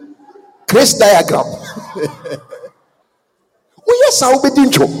Chris diagram. Yes, I'll be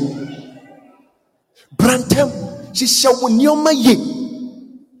dincho. Brantem. She shall nyoma ye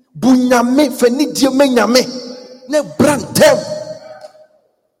bunyame fenidie menyame ne brantem.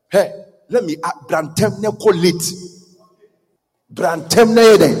 Hey, let me brantem ne call it Don't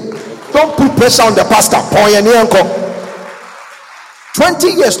put pressure on the pastor. 20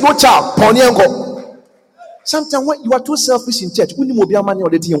 years, no child. Sometimes when you are too selfish in church,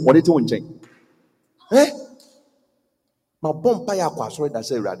 my bomb paya kwa sorry that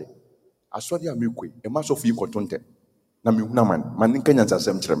say rade. I saw the amukwe. A mass of you cotonte. Na mi unaman. Man Kenyans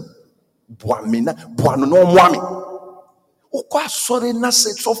asem trem. Buamina. Buano no mwami. Okwa sorry na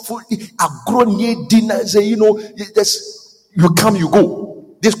say so full. Agro nye dinner. Say you know. You come, you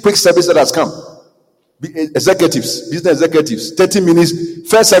go. This quick service that has come. Executives, business executives. 30 minutes.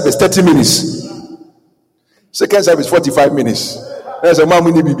 First service 30 minutes. Second service 45 minutes. There's a man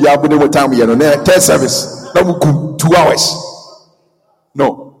we need to be able to time here. Third service. Now we come 2 hours.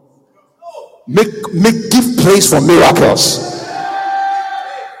 No. Give place for miracles.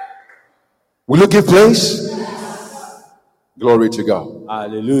 Will you give place? Glory to God.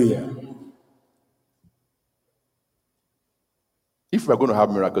 Hallelujah. If we're going to have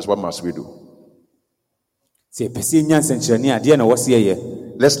miracles, what must we do? Let's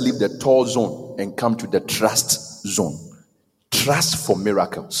leave the tall zone and come to the trust zone. Trust for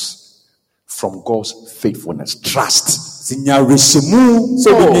miracles from God's faithfulness. Trust.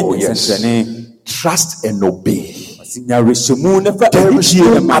 Oh, yes. Trust and obey. There is no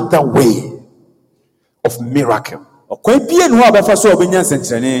other way of miracle but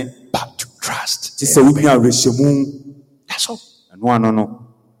to trust. That's all.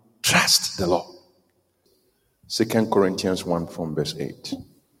 Trust the Lord. 2 Corinthians 1 from verse 8.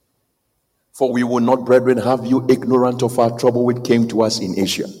 For we will not, brethren, have you ignorant of our trouble which came to us in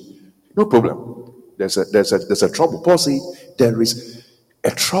Asia. No problem. There's a trouble. Paul says there is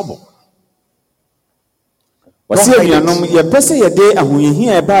a trouble. That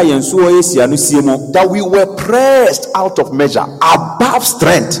we were pressed out of measure, above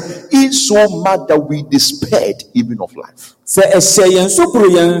strength, in so much that we despaired even of life.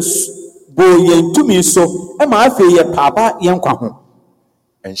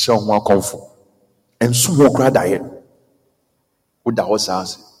 And so one comfort. And so one cried ahead. What the horse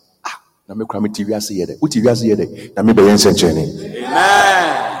says,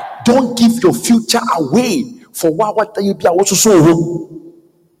 don't give your future away for what you be also so.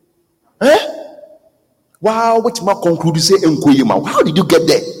 Wow, what my conclude say how did you get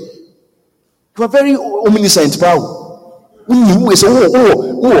there? You are very omniscient, wow.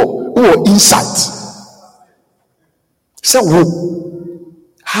 Insight. So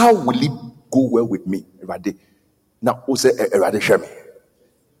how will it go well with me? Now who say me?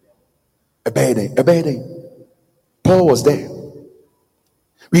 Paul was there.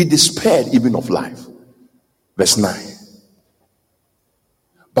 We despaired even of life. Verse 9.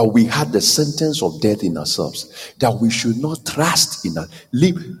 But we had the sentence of death in ourselves, that we should not trust in us.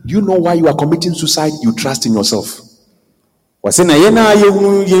 You know why you are committing suicide? You trust in yourself.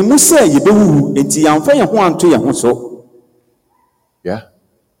 Yeah.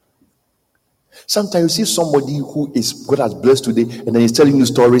 Sometimes you see somebody who is God has blessed today, and then he's telling you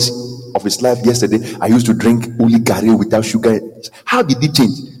stories of his life. Yesterday, I used to drink only gari without sugar. How did it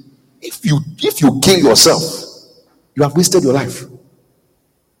change? If you kill yourself, you have wasted your life.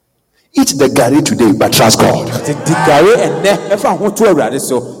 Eat the gari today, but trust God.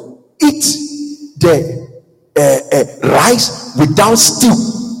 Eat the rice without stew.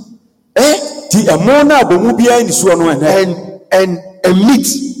 And meat.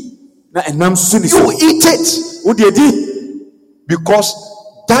 You eat it. Because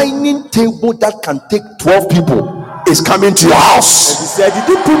dining table that can take 12 people is coming to your house.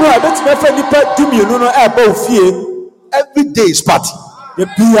 Every day is party. In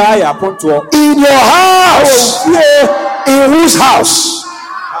your house. In whose house?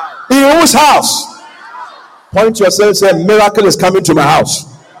 In whose house? Point to yourself and say, miracle is coming to my house.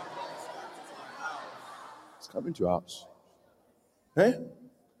 It's coming to your house.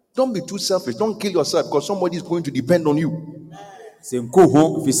 Don't be too selfish. Don't kill yourself because somebody is going to depend on you.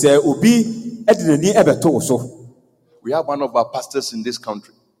 We have one of our pastors in this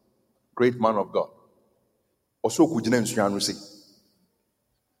country, great man of God. Also,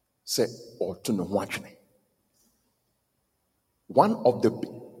 say, one of the,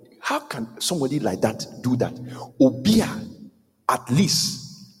 how can somebody like that do that? Obia, at least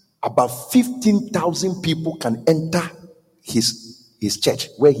about 15,000 people can enter his church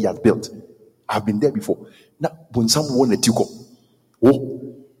where he has built. I've been there before. Now, when someone let you go, where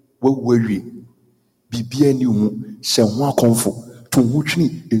were you? BBNU, Shanwa Konfu,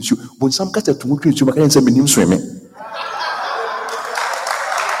 Tumuchni, and you. When some cats are Tumuchni, you can say, Minim swimming.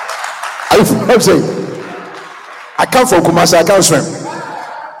 I'm saying, I come from Kumasi, I can't swim.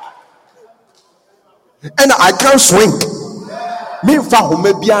 And I can't swing. Me fa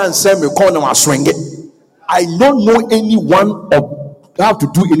home bia and say me call them swing it. I don't know anyone of how to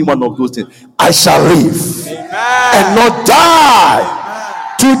do any one of those things. I shall live and not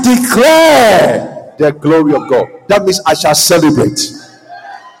die to declare the glory of God. That means I shall celebrate.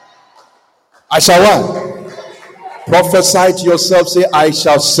 I shall what? Prophesy to yourself, say, I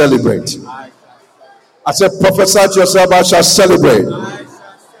shall celebrate. I said, prophesy to yourself, I shall celebrate.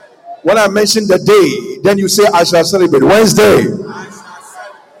 When I mention the day, then you say, I shall celebrate. Wednesday,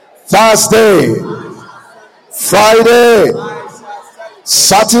 Thursday, Friday,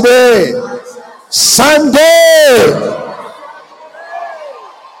 Saturday, Sunday.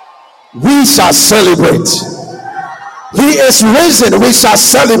 We shall celebrate. He is risen. We shall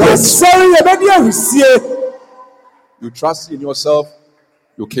celebrate. You trust in yourself,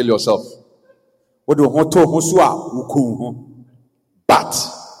 you kill yourself. But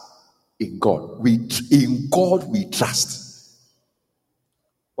in God we trust.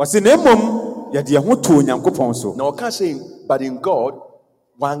 Now I can't say, but in God,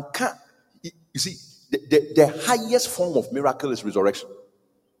 one can't. You see, the highest form of miracle is resurrection.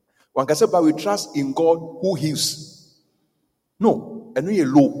 One can say, but we trust in God who heals. No, and we are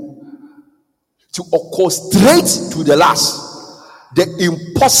low. To occur straight to the last, the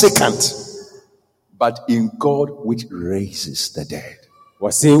impossible, but in God which raises the dead.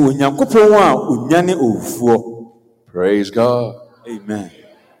 Praise God. Amen.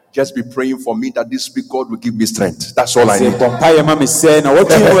 Just be praying for me that this week God will give me strength. That's all I need. For as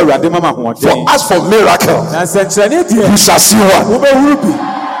for miracle, you shall see one.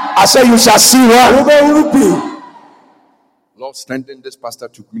 I say you shall see one. Lord, strengthen this pastor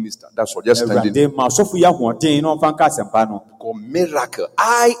to minister. That's what. Just strengthen. Because miracle,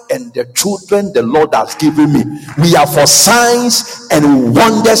 I and the children the Lord has given me, we are for signs and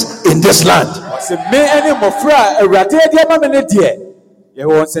wonders in this land.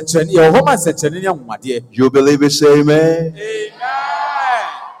 You believe it? Say amen. Amen.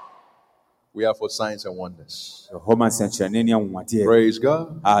 We are for signs and wonders. Praise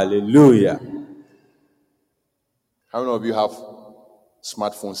God. Hallelujah. How many of you have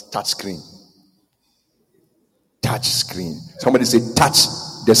smartphones, touch screen? Touch screen. Somebody say, touch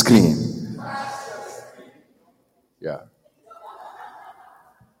the screen. Yeah.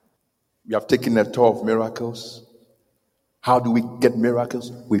 We have taken a tour of miracles. How do we get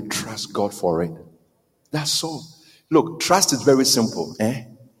miracles? We trust God for it. That's all. Look, trust is very simple.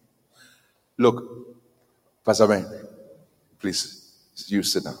 Look, Pastor Ben, please, you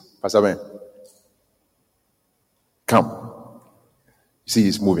sit down. Pastor Ben. Come. You see,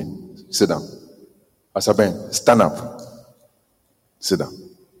 he's moving. Sit down. Pastor Ben, stand up. Sit down.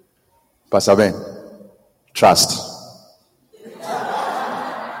 Pastor Ben, trust.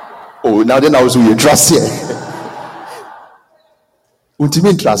 Oh, now then I was with you. Trust here. What do you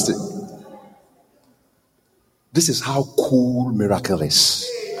mean trust it? This is how cool miracle is.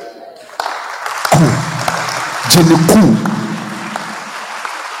 Cool. Jenny cool.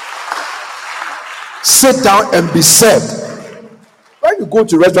 Sit down and be served. When you go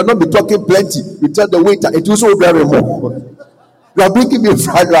to restaurant, don't be talking plenty. You tell the waiter, it will so very more. You are bringing me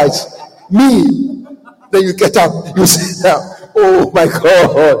fried rice. Me. Then you get up, you sit down. Oh my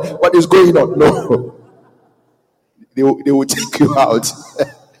God, what is going on? No. They will take you out.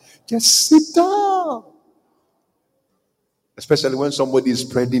 Just sit down. Especially when somebody is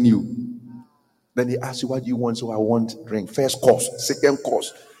spreading you. Then they ask you, what do you want? So I want drink. First course, second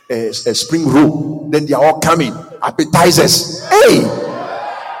course. A spring roll, then they are all coming. Appetizers. Hey!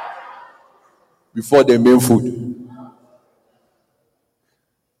 Before the main food.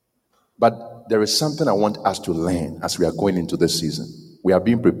 But there is something I want us to learn as we are going into this season. We are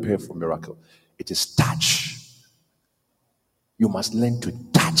being prepared for miracle. It is touch. You must learn to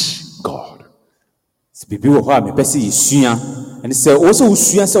touch God.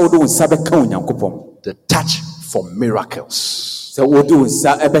 The touch for miracles. See,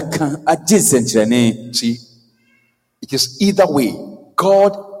 it is either way.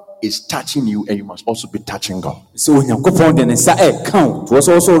 God is touching you, and you must also be touching God.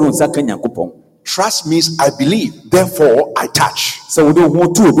 Trust means I believe, therefore I touch.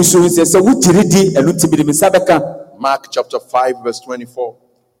 Mark chapter 5, verse 24.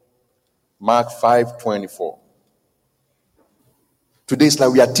 Mark 5:24. Today is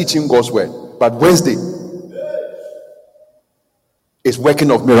like we are teaching God's word, but Wednesday is working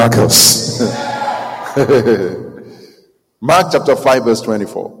of miracles. Mark chapter 5, verse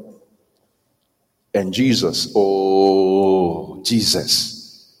 24. And Jesus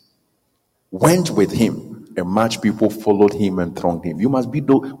went with him, and much people followed him and thronged him. You must be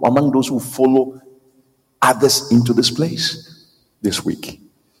among those who follow others into this place. this week.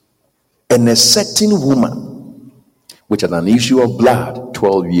 And a certain woman which had an issue of blood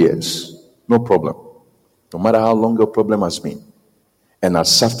 12 years, no problem, no matter how long your problem has been, and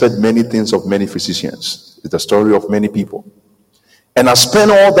has suffered many things of many physicians. It's the story of many people. And has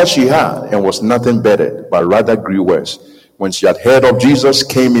spent all that she had and was nothing better, but rather grew worse. When she had heard of Jesus,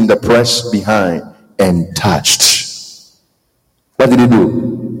 came in the press behind and touched. What did he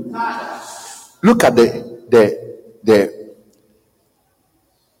do? Look at the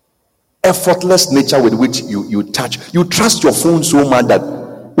effortless nature with which you touch. You trust your phone so much that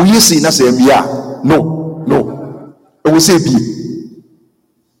when you see no, it will say be.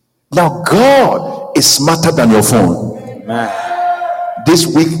 Now God is smarter than your phone. Amen. This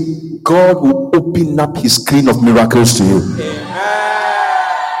week, God will open up his screen of miracles to you. Amen.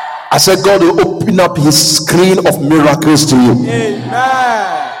 I said God will open up his screen of miracles to you.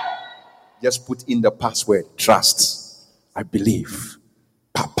 Amen. Just put in the password, trust. I believe.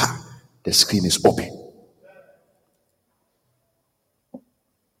 Papa, the screen is open.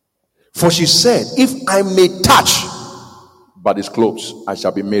 For she said, if I may touch but his clothes, I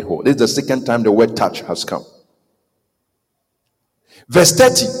shall be made whole. This is the second time the word touch has come. Verse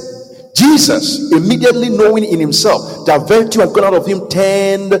 30, Jesus, immediately knowing in himself that virtue had gone out of him,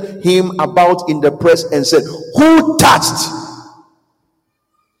 turned him about in the press and said, who touched?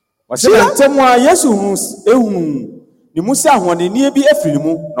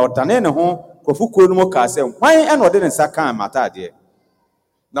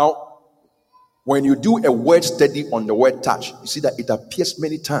 Now, when you do a word study on the word touch, you see that it appears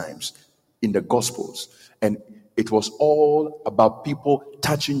many times in the Gospels, and it was all about people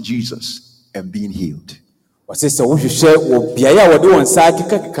touching Jesus and being healed.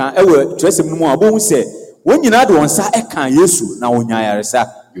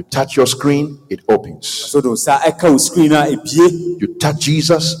 You touch your screen, it opens. You touch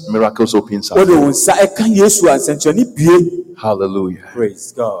Jesus, miracles opens up. Hallelujah.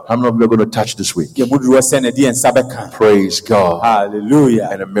 Praise God. How many of you are going to touch this week? Praise God. Hallelujah.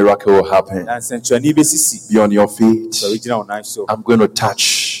 And a miracle will happen. Be on your feet. I'm going to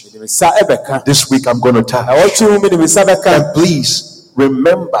touch. This week I'm going to touch. And please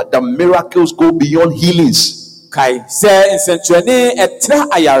remember that miracles go beyond healings.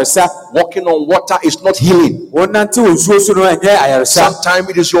 Walking on water is not healing. Sometimes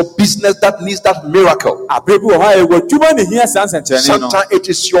it is your business that needs that miracle. Sometimes it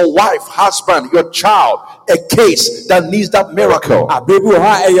is your wife, husband, your child, a case that needs that miracle.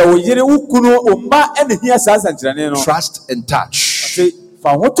 Trust and touch.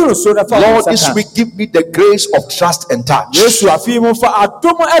 Lord, this week give me the grace of trust and touch. Lift up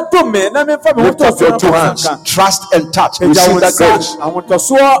your two hands. Trust and touch. Receive that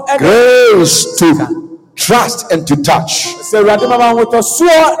grace. Grace to trust and to touch. Come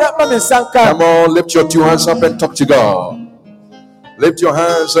on, lift your two hands up and talk to God. Lift your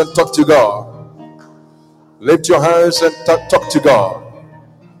hands and talk to God. Lift your hands and talk to God.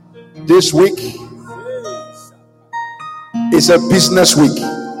 This week it's a business week.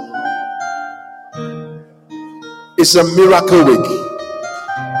 It's a miracle week.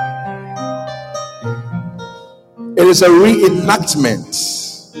 It is a reenactment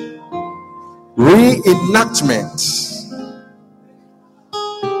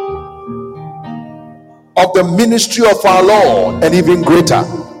of the ministry of our Lord, and even greater.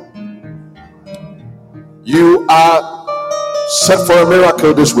 You are set for a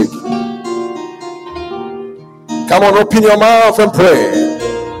miracle this week. Come on, open your mouth and pray.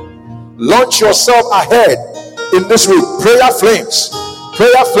 Launch yourself ahead in this week. Prayer flames.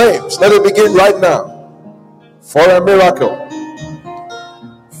 Prayer flames. Let it begin right now. For a miracle.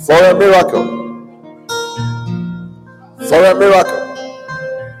 For a miracle. For a miracle.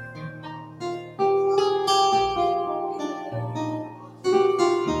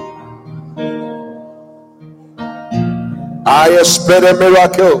 I expect a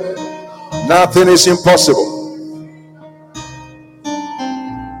miracle. Nothing is impossible.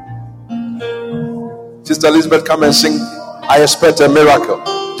 Sister Elizabeth, come and sing. I expect a miracle.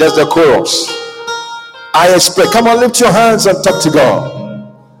 Just the chorus. I expect. Come on, lift your hands and talk to God.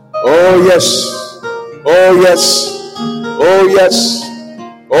 Oh yes. Oh yes. Oh yes.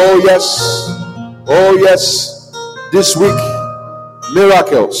 Oh yes. Oh yes. This week,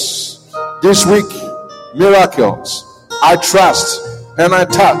 miracles. This week, miracles. I trust and I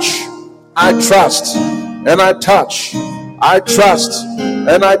touch. I trust and I touch. I trust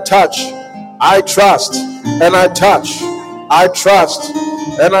and I touch. I trust and I touch. I trust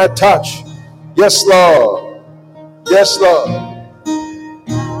and I touch. Yes, Lord. Yes, Lord.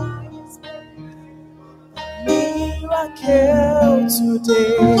 miracle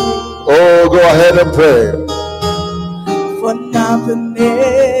today. Oh, go ahead and pray. For nothing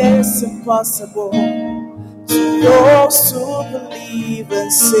is impossible to those who believe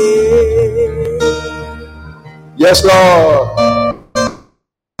and say. Yes, Lord.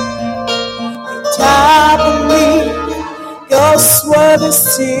 And I believe God's word is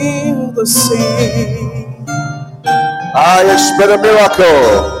still the same. I expect a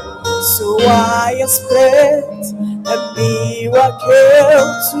miracle. So I expect a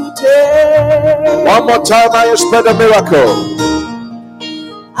miracle today. One more time, I expect a miracle.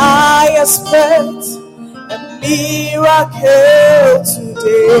 I expect a miracle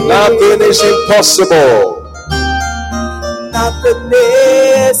today. Nothing is impossible. Nothing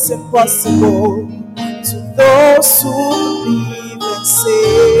is impossible to those who believe and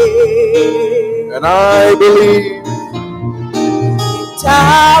say. And I believe. And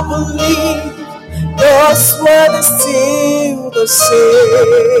I believe God's word is still the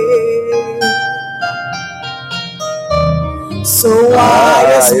same. So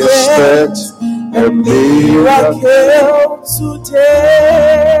I expect a miracle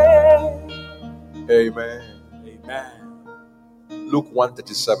today. Amen. Luke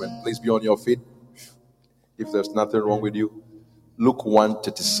 1:37. Please be on your feet. If there's nothing wrong with you. Luke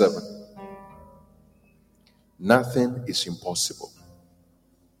 1:37. Nothing is impossible.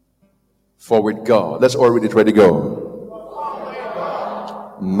 For with God, let's all read it. Ready, go.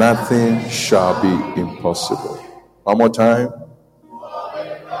 Nothing shall be impossible. One more time.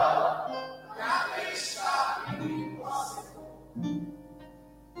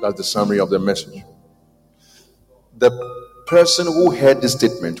 That's the summary of the message. The person who heard this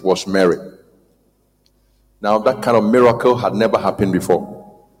statement was Mary. Now, that kind of miracle had never happened before.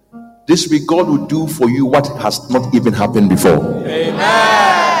 This week, God will do for you what has not even happened before. Amen.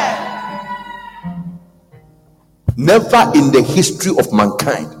 Never in the history of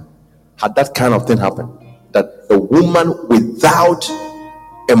mankind had that kind of thing happen. That a woman without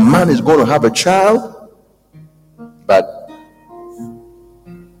a man is going to have a child. But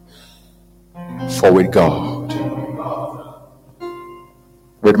for with God.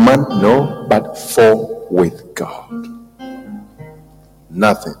 With man, no, but for with God.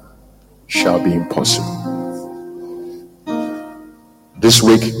 Nothing shall be impossible. This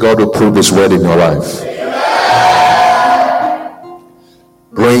week, God will prove His word in your life.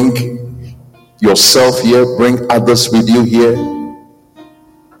 Bring yourself here, bring others with you here.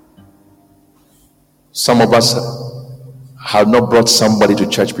 Some of us have not brought somebody to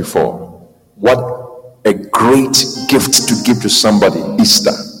church before. What a great gift to give to somebody,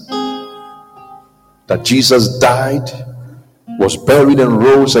 Easter. That Jesus died, was buried and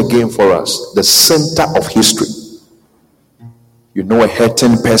rose again for us, the center of history. You know, a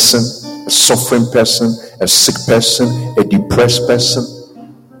hurting person, a suffering person, a sick person, a depressed person.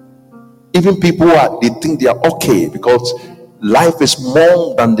 Even people who they think they are okay because life is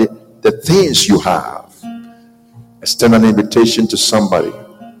more than the things you have. Extend an invitation to somebody.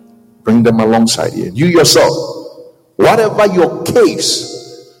 Bring them alongside you. You yourself, whatever your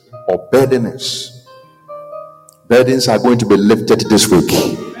case or burden is, burdens are going to be lifted this week.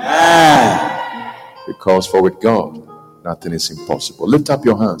 Because for with God, nothing is impossible. Lift up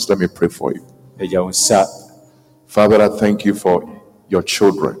your hands. Let me pray for you. Father, I thank you for your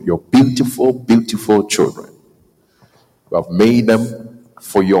children, your beautiful, beautiful children. You have made them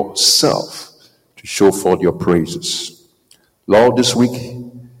for yourself to show forth your praises. Lord, this week,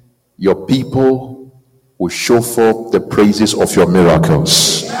 your people will show forth the praises of your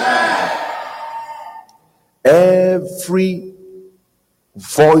miracles. Every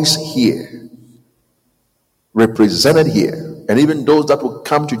voice here, represented here, and even those that will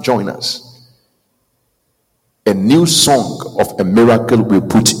come to join us, a new song of a miracle will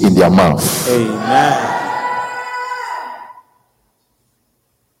put in their mouth. Amen.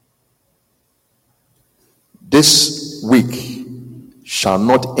 This week shall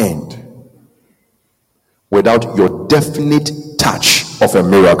not end without your definite touch of a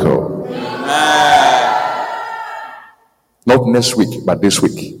miracle. Amen. Not next week, but this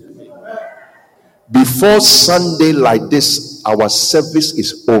week. Before Sunday like this, our service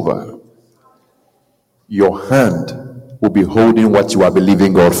is over. Your hand will be holding what you are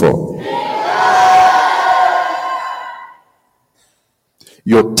believing God for.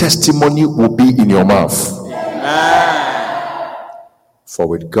 Your testimony will be in your mouth. For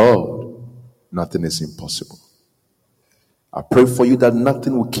with God, nothing is impossible. I pray for you that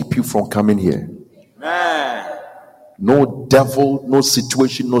nothing will keep you from coming here. No devil, no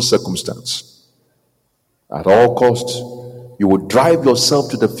situation, no circumstance. At all costs, you will drive yourself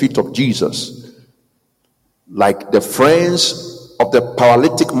to the feet of Jesus. like the friends of the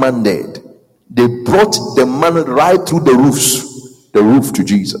paralytic man did. They brought the man right through the roof to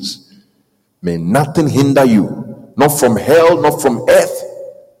Jesus. May nothing hinder you, not from hell, not from earth,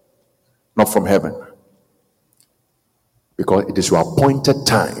 not from heaven, because it is your appointed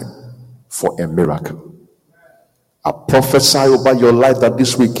time for a miracle. I prophesy over your life that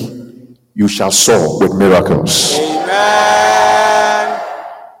this week you shall soar with miracles. Amen.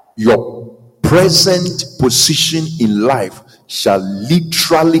 Your present position in life shall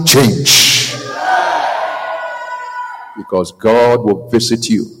literally change, because God will visit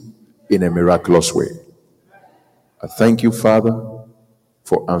you in a miraculous way. I thank you, Father,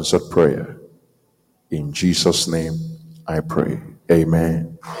 for answered prayer. In Jesus' name I pray.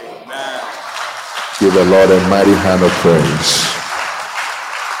 Amen. Amen. Give the Lord a mighty hand of praise.